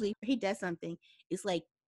usually he does something, it's like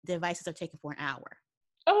the devices are taken for an hour.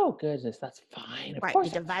 Oh, goodness, that's fine. Of Right.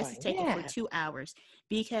 course, The device is taken for 2 hours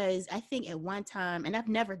because I think at one time, and I've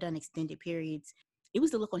never done extended periods, it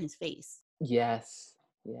was the look on his face. Yes.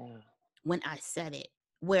 Yeah. When I said it,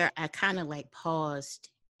 where I kind of like paused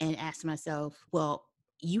and asked myself, well,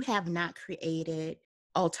 you have not created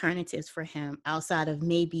alternatives for him outside of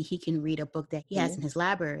maybe he can read a book that he has in his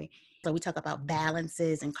library. So we talk about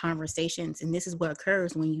balances and conversations, and this is what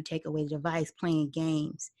occurs when you take away the device playing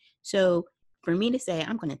games. So for me to say,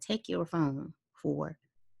 I'm going to take your phone for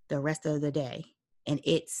the rest of the day, and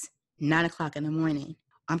it's 9:00 in the morning,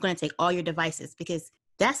 I'm going to take all your devices because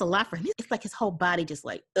that's a lot for him. It's like his whole body just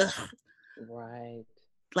like, ugh. Right.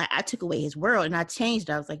 Like I took away his world and I changed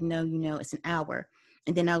it. I was like, no, it's an hour.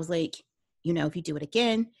 And then I was like, if you do it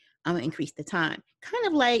again, I'm going to increase the time. Kind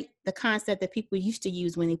of like the concept that people used to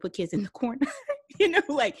use when they put kids in the corner,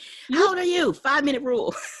 like, how old are you? 5-minute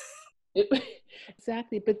rule.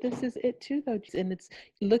 Exactly. But this is it too, though. And it's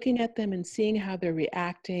looking at them and seeing how they're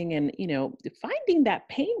reacting and, finding that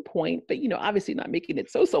pain point, but, obviously not making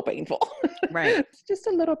it so painful. Right. It's just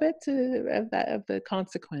a little bit of the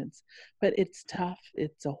consequence, but it's tough.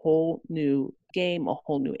 It's a whole new game, a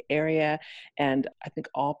whole new area. And I think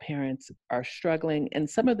all parents are struggling, and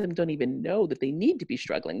some of them don't even know that they need to be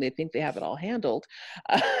struggling. They think they have it all handled.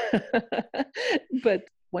 But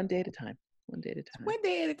one day at a time. One day at a time. One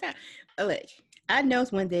day at a time. Look, I know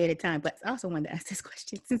it's one day at a time, but I also wanted to ask this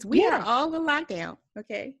question since we are all in lockdown.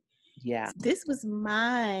 Okay. Yeah. So this was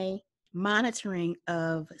my monitoring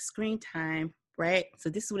of screen time, right? So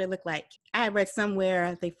this is what it looked like. I read somewhere,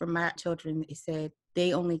 I think for my children, it said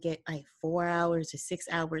they only get like 4 hours or 6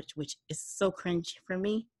 hours, which is so cringe for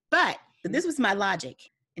me. But this was my logic.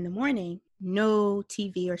 In the morning, no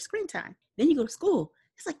TV or screen time. Then you go to school.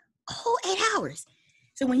 It's like, oh, 8 hours.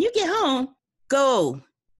 So when you get home, go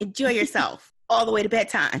enjoy yourself all the way to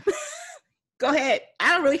bedtime. Go ahead.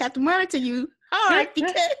 I don't really have to monitor you hard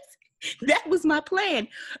because that was my plan.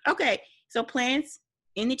 Okay. So plans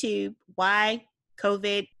in the tube. Why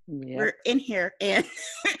COVID? Yep. We're in here. And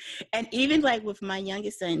even like with my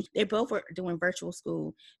youngest son, they both were doing virtual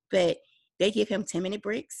school, but they give him 10-minute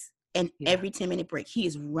breaks. And every 10-minute break, he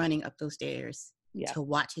is running up those stairs to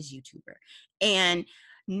watch his YouTuber. And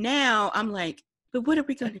now I'm like, but what are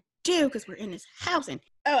we going to do? Because we're in this house and,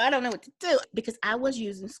 I don't know what to do. Because I was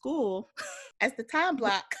using school as the time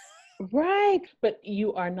block. Right. But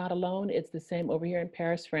you are not alone. It's the same over here in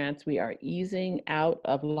Paris, France. We are easing out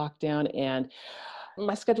of lockdown, and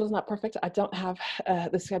my schedule is not perfect. I don't have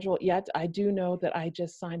the schedule yet. I do know that I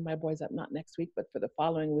just signed my boys up, not next week, but for the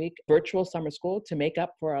following week, virtual summer school to make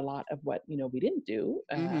up for a lot of what, we didn't do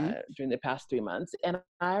during the past 3 months. And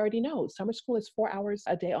I already know summer school is 4 hours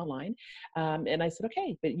a day online. And I said,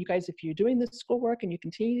 okay, but you guys, if you're doing this schoolwork and you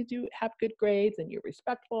continue to have good grades and you're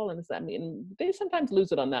respectful, and they sometimes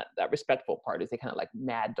lose it on that respectful part, is they kind of like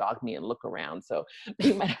mad dog me and look around. So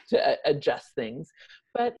we might have to adjust things.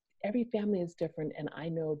 But every family is different, and I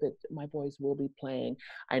know that my boys will be playing.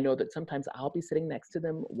 I know that sometimes I'll be sitting next to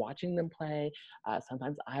them, watching them play.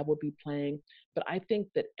 Sometimes I will be playing. But I think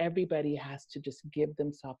that everybody has to just give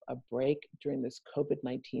themselves a break during this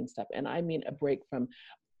COVID-19 stuff. And I mean a break from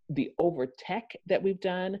the over tech that we've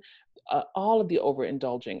done, all of the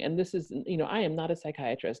overindulging. And this is, I am not a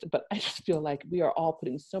psychiatrist, but I just feel like we are all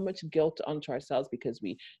putting so much guilt onto ourselves because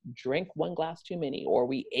we drank one glass too many, or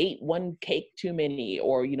we ate one cake too many,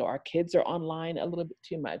 or, our kids are online a little bit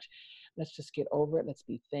too much. Let's just get over it. Let's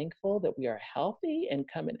be thankful that we are healthy and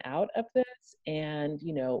coming out of this. And,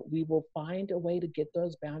 we will find a way to get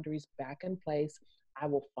those boundaries back in place. I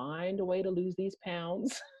will find a way to lose these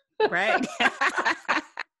pounds. Right.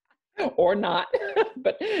 Or not,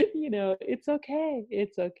 but it's okay.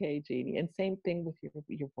 It's okay, Jeannie. And same thing with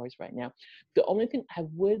your voice right now. The only thing I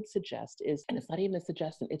would suggest is, and it's not even a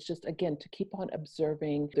suggestion, it's just, again, to keep on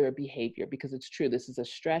observing their behavior, because it's true, this is a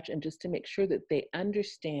stretch, and just to make sure that they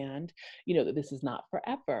understand, that this is not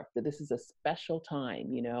forever, that this is a special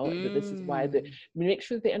time, that this is why make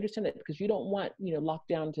sure that they understand it, because you don't want,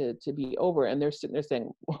 lockdown to be over and they're sitting there saying,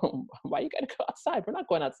 well, why you got to go outside? We're not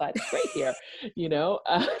going outside. It's great here,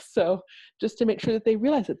 So just to make sure that they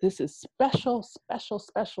realize that this is special, special,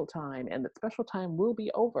 special time, and that special time will be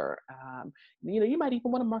over. You might even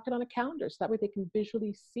want to mark it on a calendar so that way they can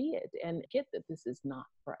visually see it and get that this is not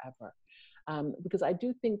forever. Because I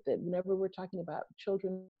do think that whenever we're talking about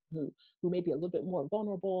children who may be a little bit more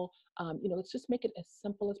vulnerable, let's just make it as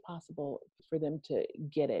simple as possible for them to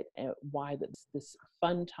get it, and why this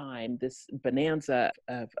fun time, this bonanza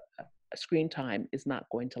of screen time is not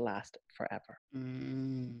going to last forever.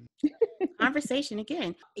 Conversation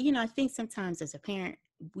again. I think sometimes as a parent,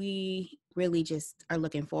 we really just are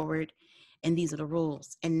looking forward, and these are the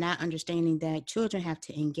rules, and not understanding that children have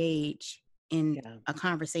to engage in a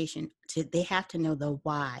conversation. They have to know the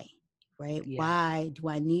why, right? Yeah. Why do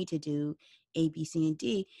I need to do A, B, C, and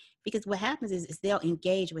D? Because what happens is they'll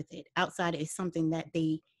engage with it. Outside is something that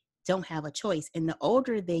they don't have a choice. And the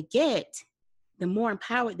older they get, the more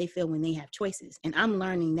empowered they feel when they have choices. And I'm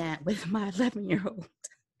learning that with my 11-year-old.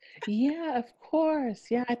 Yeah, of course.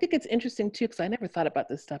 Yeah, I think it's interesting too, because I never thought about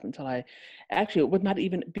this stuff until I actually was not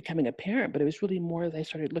even becoming a parent, but it was really more as I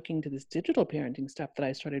started looking into this digital parenting stuff that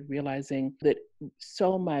I started realizing that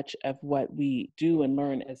so much of what we do and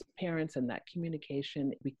learn as parents and that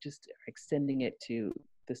communication, we just are extending it to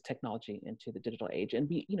this technology into the digital age. And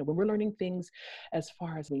when we're learning things as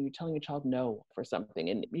far as when you're telling your child no for something,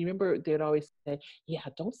 and you remember they'd always say, yeah,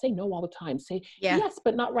 don't say no all the time. Say yes,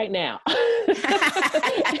 but not right now.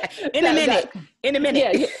 In a minute.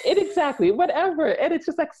 Yeah, exactly. Whatever. And it's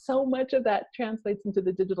just like so much of that translates into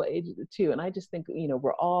the digital age too. And I just think,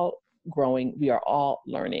 we're all growing, we are all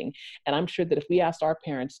learning. And I'm sure that if we asked our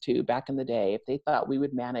parents too back in the day, if they thought we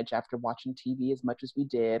would manage after watching TV as much as we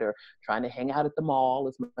did, or trying to hang out at the mall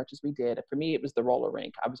as much as we did, for me it was the roller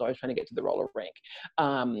rink. I was always trying to get to the roller rink.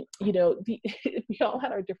 We all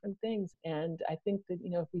had our different things. And I think that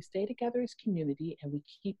if we stay together as community and we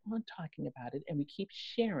keep on talking about it and we keep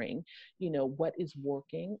sharing what is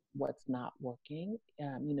working, what's not working,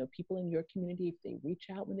 people in your community, if they reach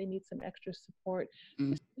out when they need some extra support,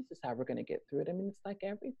 this is how we're going to get through it. I mean, it's like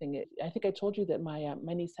everything. I think I told you that my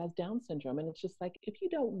niece has Down syndrome, and it's just like, if you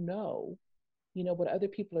don't know, what other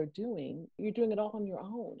people are doing, you're doing it all on your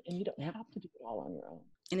own, and you don't have to do it all on your own.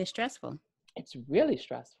 And it's stressful. It's really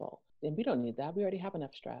stressful. And we don't need that. We already have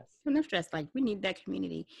enough stress. Enough stress. Like, we need that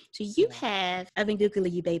community. So you have, I've been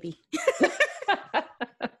Googling you, baby.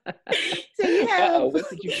 So you have, what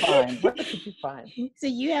did you find? What did you find? So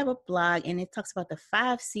you have a blog, and it talks about the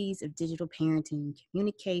 5 C's of digital parenting: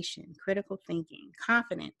 communication, critical thinking,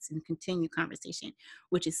 confidence, and continued conversation,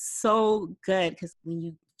 which is so good because when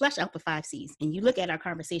you flesh out the 5 C's and you look at our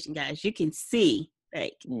conversation, guys, you can see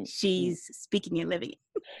like she's speaking and living it.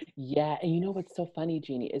 Yeah. And you know what's so funny,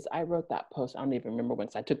 Jeannie, is I wrote that post. I don't even remember when,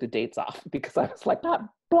 so I took the dates off because I was like, not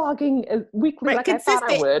blogging weekly like consistent. I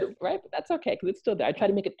thought I would, right? But that's okay because it's still there. I try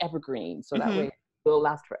to make it evergreen so that way it will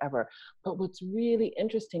last forever. But what's really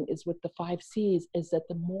interesting is with the 5 C's is that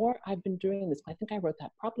the more I've been doing this, I think I wrote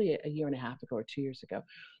that probably a year and a half ago or 2 years ago,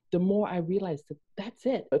 the more I realized that that's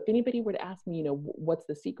it. If anybody were to ask me, what's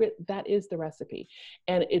the secret, that is the recipe.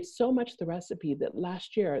 And it's so much the recipe that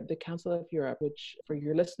last year, the Council of Europe, which for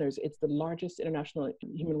your listeners, it's the largest international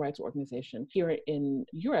human rights organization here in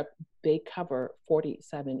Europe, they cover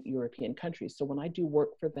 47 European countries. So when I do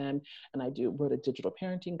work for them and I wrote a digital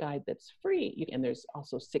parenting guide that's free, and there's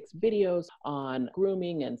also 6 videos on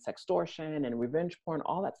grooming and sextortion and revenge porn,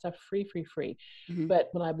 all that stuff, free. But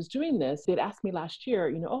when I was doing this, they'd asked me last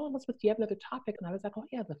year, oh, Elizabeth, do you have another topic? And I was like, oh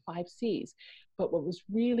yeah, the 5 C's. But what was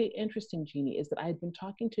really interesting, Jeannie, is that I had been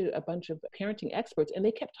talking to a bunch of parenting experts and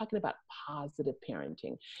they kept talking about positive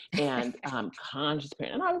parenting and conscious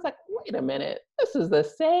parenting. And I was like, wait a minute, this is the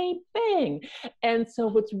same thing. And so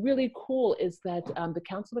what's really cool is that the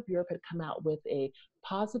Council of Europe had come out with a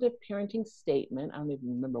positive parenting statement. I don't even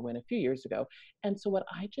remember when, a few years ago. And so what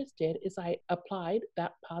I just did is I applied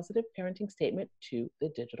that positive parenting statement to the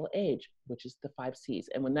digital age, which is the 5 C's.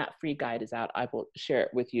 And when that free guide is out, I will share it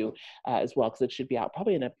with you as well, because it should be out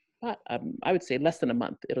probably in I would say less than a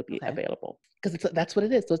month. It'll be available because that's what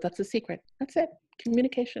it is. That's the secret. That's it.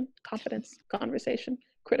 Communication, confidence, conversation,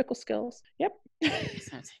 critical skills. Yep.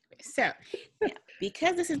 So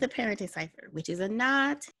because this is the Parenting Cipher, which is a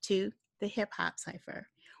nod to the hip hop cipher,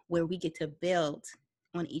 where we get to build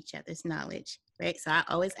on each other's knowledge, right? So I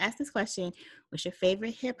always ask this question: what's your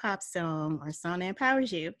favorite hip hop song or song that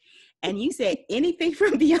empowers you? And you said anything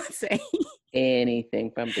from Beyonce.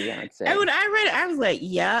 Anything from Beyonce. And when I read it, I was like,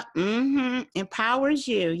 yeah, empowers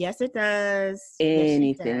you. Yes, it does.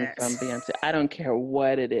 Anything yes, it does. from Beyonce. I don't care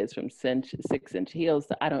what it is, from 6-inch heels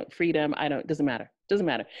to freedom. Doesn't matter.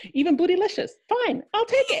 Even Bootylicious. Fine. I'll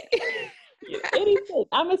take it. Anything.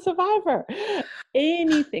 I'm a survivor.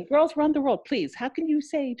 Anything. Girls Run the World, please. How can you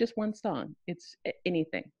say just one song? It's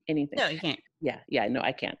anything. No, you can't. Yeah, no,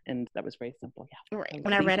 I can't. And that was very simple. Yeah. Right.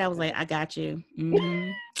 When I read it, I was like, I got you.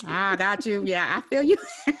 I got you. Yeah, I feel you.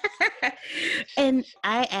 And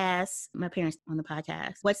I asked my parents on the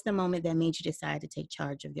podcast, what's the moment that made you decide to take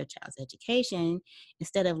charge of your child's education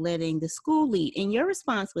instead of letting the school lead? And your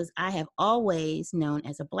response was, I have always known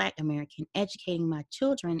as a Black American educating my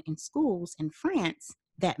children in schools in France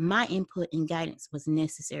that my input and guidance was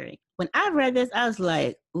necessary. When I read this, I was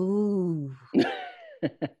like, ooh.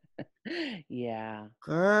 Yeah.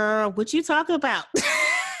 Girl, what you talk about?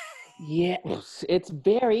 Yeah, it's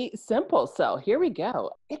very simple. So here we go.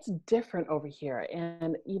 It's different over here.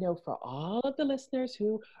 And, for all of the listeners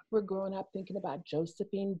who were growing up thinking about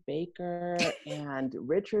Josephine Baker and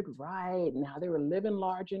Richard Wright and how they were living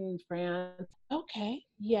large in France. Okay,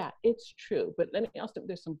 yeah, it's true. But let me also,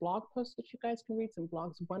 there's some blog posts that you guys can read, some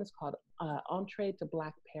blogs. One is called Entree to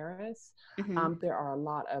Black Paris. There are a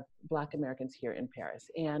lot of Black Americans here in Paris.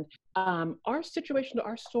 And our situation,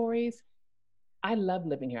 our stories, I love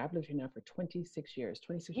living here. I've lived here now for 26 years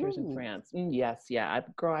in France. Yes. Yeah.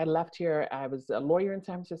 I left here. I was a lawyer in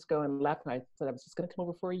San Francisco and left. And I said I was just going to come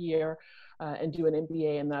over for a year and do an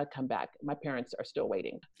MBA and then I'd come back. My parents are still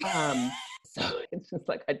waiting. So it's just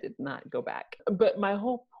like I did not go back. But my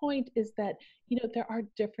whole point is that, there are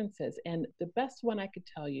differences. And the best one I could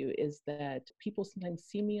tell you is that people sometimes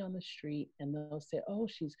see me on the street and they'll say, oh,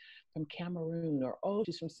 she's from Cameroon, or oh,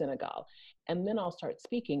 she's from Senegal. And then I'll start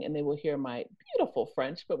speaking and they will hear my beautiful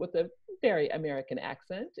French, but with a very American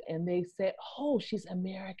accent. And they say, oh, she's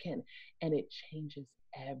American. And it changes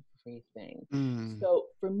everything. So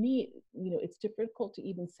for me, it's difficult to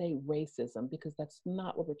even say racism because that's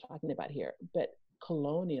not what we're talking about here. But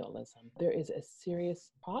colonialism, there is a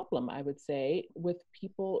serious problem, I would say, with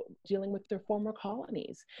people dealing with their former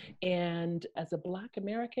colonies. And as a Black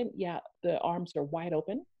American, yeah, the arms are wide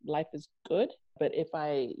open. Life is good. But if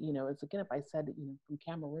I, if I said, from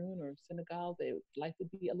Cameroon or Senegal, life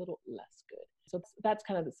would be a little less good. So that's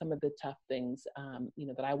kind of some of the tough things,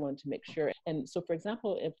 that I wanted to make sure. And so, for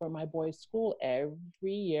example, for my boys' school,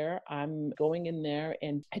 every year I'm going in there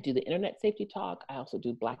and I do the internet safety talk. I also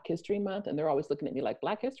do Black History Month, and they're always looking at me like,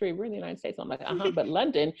 Black History, we're in the United States. I'm like, but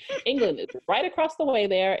London, England is right across the way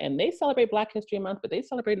there, and they celebrate Black History Month, but they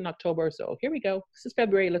celebrate in October. So here we go. This is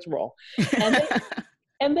February. Let's roll.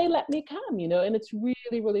 And they let me come, and it's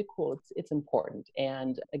really, really cool. It's important.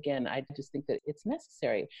 And again, I just think that it's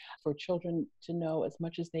necessary for children to know as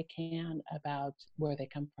much as they can about where they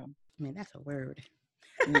come from. I mean, that's a word.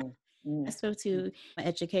 Mm. I spoke to an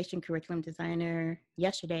education curriculum designer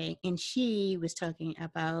yesterday, and she was talking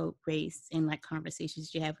about race and like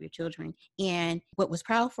conversations you have with your children. And what was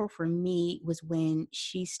powerful for me was when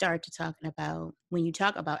she started talking about, when you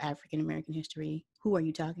talk about African American history, who are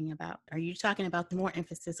you talking about? Are you talking about the more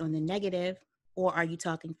emphasis on the negative, or are you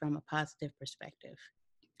talking from a positive perspective?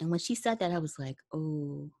 And when she said that, I was like,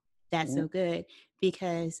 oh, that's so good.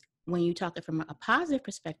 Because when you talk it from a positive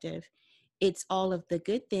perspective, it's all of the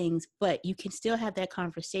good things, but you can still have that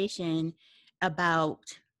conversation about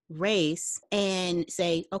race and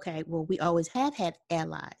say, okay, well, we always have had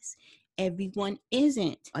allies. Everyone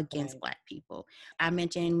isn't against Black people. I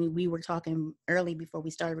mentioned we were talking early before we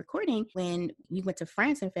started recording, when we went to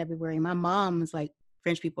France in February, my mom was like,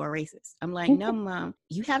 French people are racist. I'm like, no, Mom,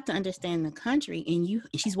 you have to understand the country. And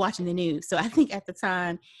she's watching the news. So I think at the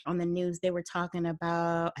time on the news, they were talking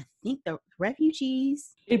about, I think, the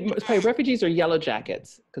refugees. It was probably refugees or yellow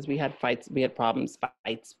jackets, because we had fights, we had problems,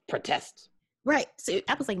 fights, protests. Right. So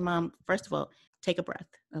I was like, Mom, first of all, take a breath.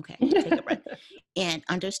 Okay, take a breath. And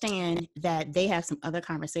understand that they have some other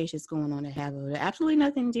conversations going on that have absolutely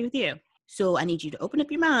nothing to do with you. So I need you to open up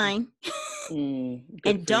your mind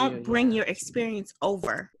and don't bring your experience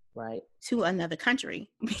over to another country.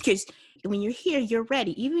 Because when you're here, you're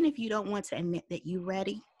ready. Even if you don't want to admit that you're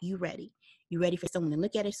ready, you're ready. You're ready for someone to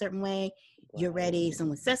look at it a certain way. You're ready if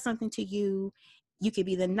someone says something to you. You could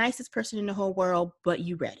be the nicest person in the whole world, but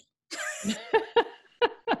you're ready.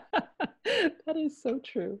 That is so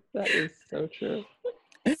true. That is so true.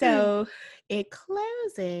 So in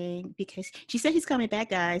closing, because she said he's coming back,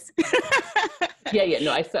 guys. Yeah.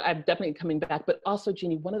 No, I said I'm definitely coming back. But also,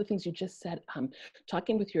 Jeannie, one of the things you just said,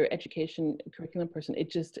 talking with your education curriculum person,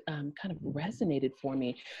 it just kind of resonated for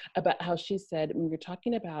me about how she said, when you're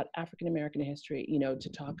talking about African American history, to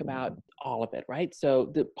talk about all of it, right?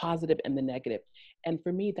 So the positive and the negative. And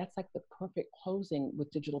for me, that's like the perfect closing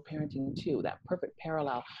with digital parenting too, that perfect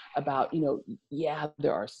parallel about,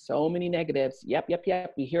 there are so many negatives. Yep.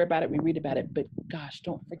 We hear about it, we read about it, but gosh,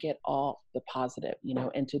 don't forget all the positive,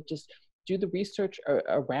 and to just do the research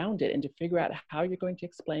around it and to figure out how you're going to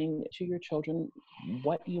explain to your children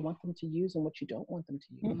what you want them to use and what you don't want them to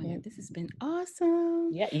use. Oh my God, this has been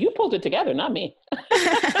awesome. Yeah, you pulled it together, not me.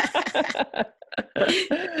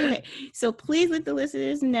 Okay, so please let the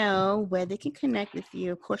listeners know where they can connect with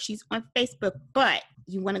you. Of course, she's on Facebook, but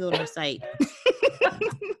you want to go to her site.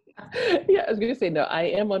 Yeah, I was going to say, no, I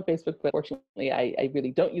am on Facebook, but fortunately, I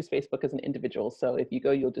really don't use Facebook as an individual. So if you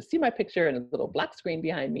go, you'll just see my picture and a little black screen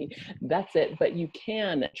behind me. That's it. But you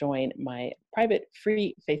can join my private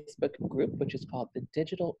free Facebook group, which is called the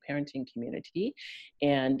Digital Parenting Community.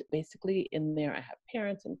 And basically in there, I have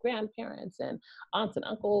parents and grandparents and aunts and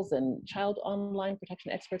uncles and child online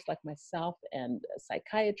protection experts like myself and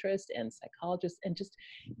psychiatrists and psychologists and just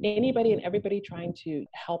anybody and everybody trying to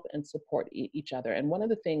help and support each other. And one of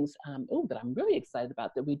the things that I'm really excited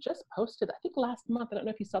about that we just posted, I think last month, I don't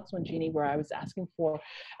know if you saw this one, Jeannie, where I was asking for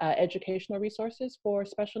educational resources for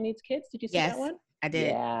special needs kids. Did you see that one? I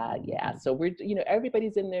did. Yeah. So we're,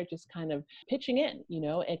 everybody's in there just kind of pitching in,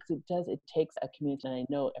 and it takes a community. And I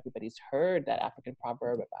know everybody's heard that African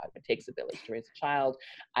proverb about it takes a village to raise a child.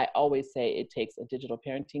 I always say it takes a digital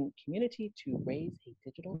parenting community to raise a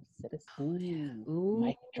digital citizen. Ooh.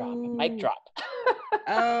 Mic drop.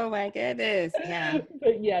 Oh my goodness. Yeah.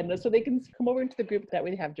 But yeah, no, so they can come over into the group. That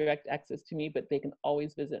way they have direct access to me, but they can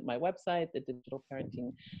always visit my website, the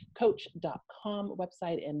digitalparentingcoach.com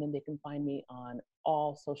website, and then they can find me on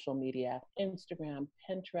all social media, Instagram,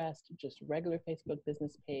 Pinterest, just regular Facebook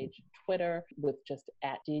business page, Twitter with just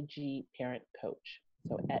 @DigiParentCoach.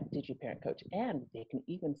 So @DigiParentCoach. And they can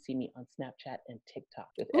even see me on Snapchat and TikTok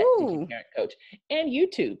with @DigiParentCoach and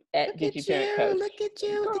YouTube @DigiParentCoach. Look at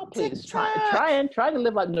you. Girl, please try to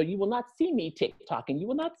live out. No, you will not see me TikToking. You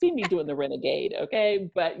will not see me doing the renegade, okay?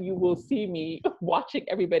 But you will see me watching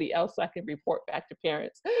everybody else so I can report back to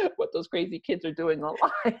parents what those crazy kids are doing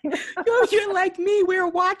online. You're like me. We're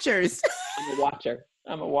watchers. I'm a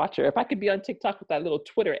watcher. If I could be on TikTok with that little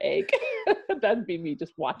Twitter egg, that'd be me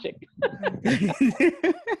just watching.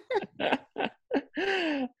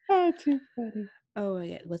 Oh, too funny. Oh,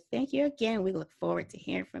 yeah. Well, thank you again. We look forward to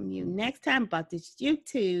hearing from you next time about this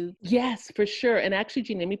YouTube. Yes, for sure. And actually,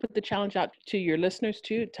 Jean, let me put the challenge out to your listeners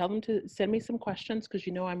too. Tell them to send me some questions because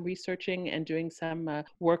I'm researching and doing some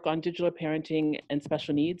work on digital parenting and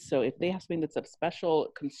special needs. So if they have something that's of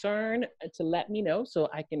special concern, to let me know so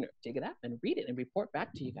I can dig it up and read it and report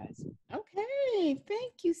back to you guys. Okay.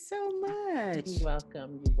 Thank you so much. You're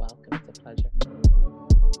welcome. You're welcome. It's a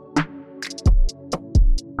pleasure.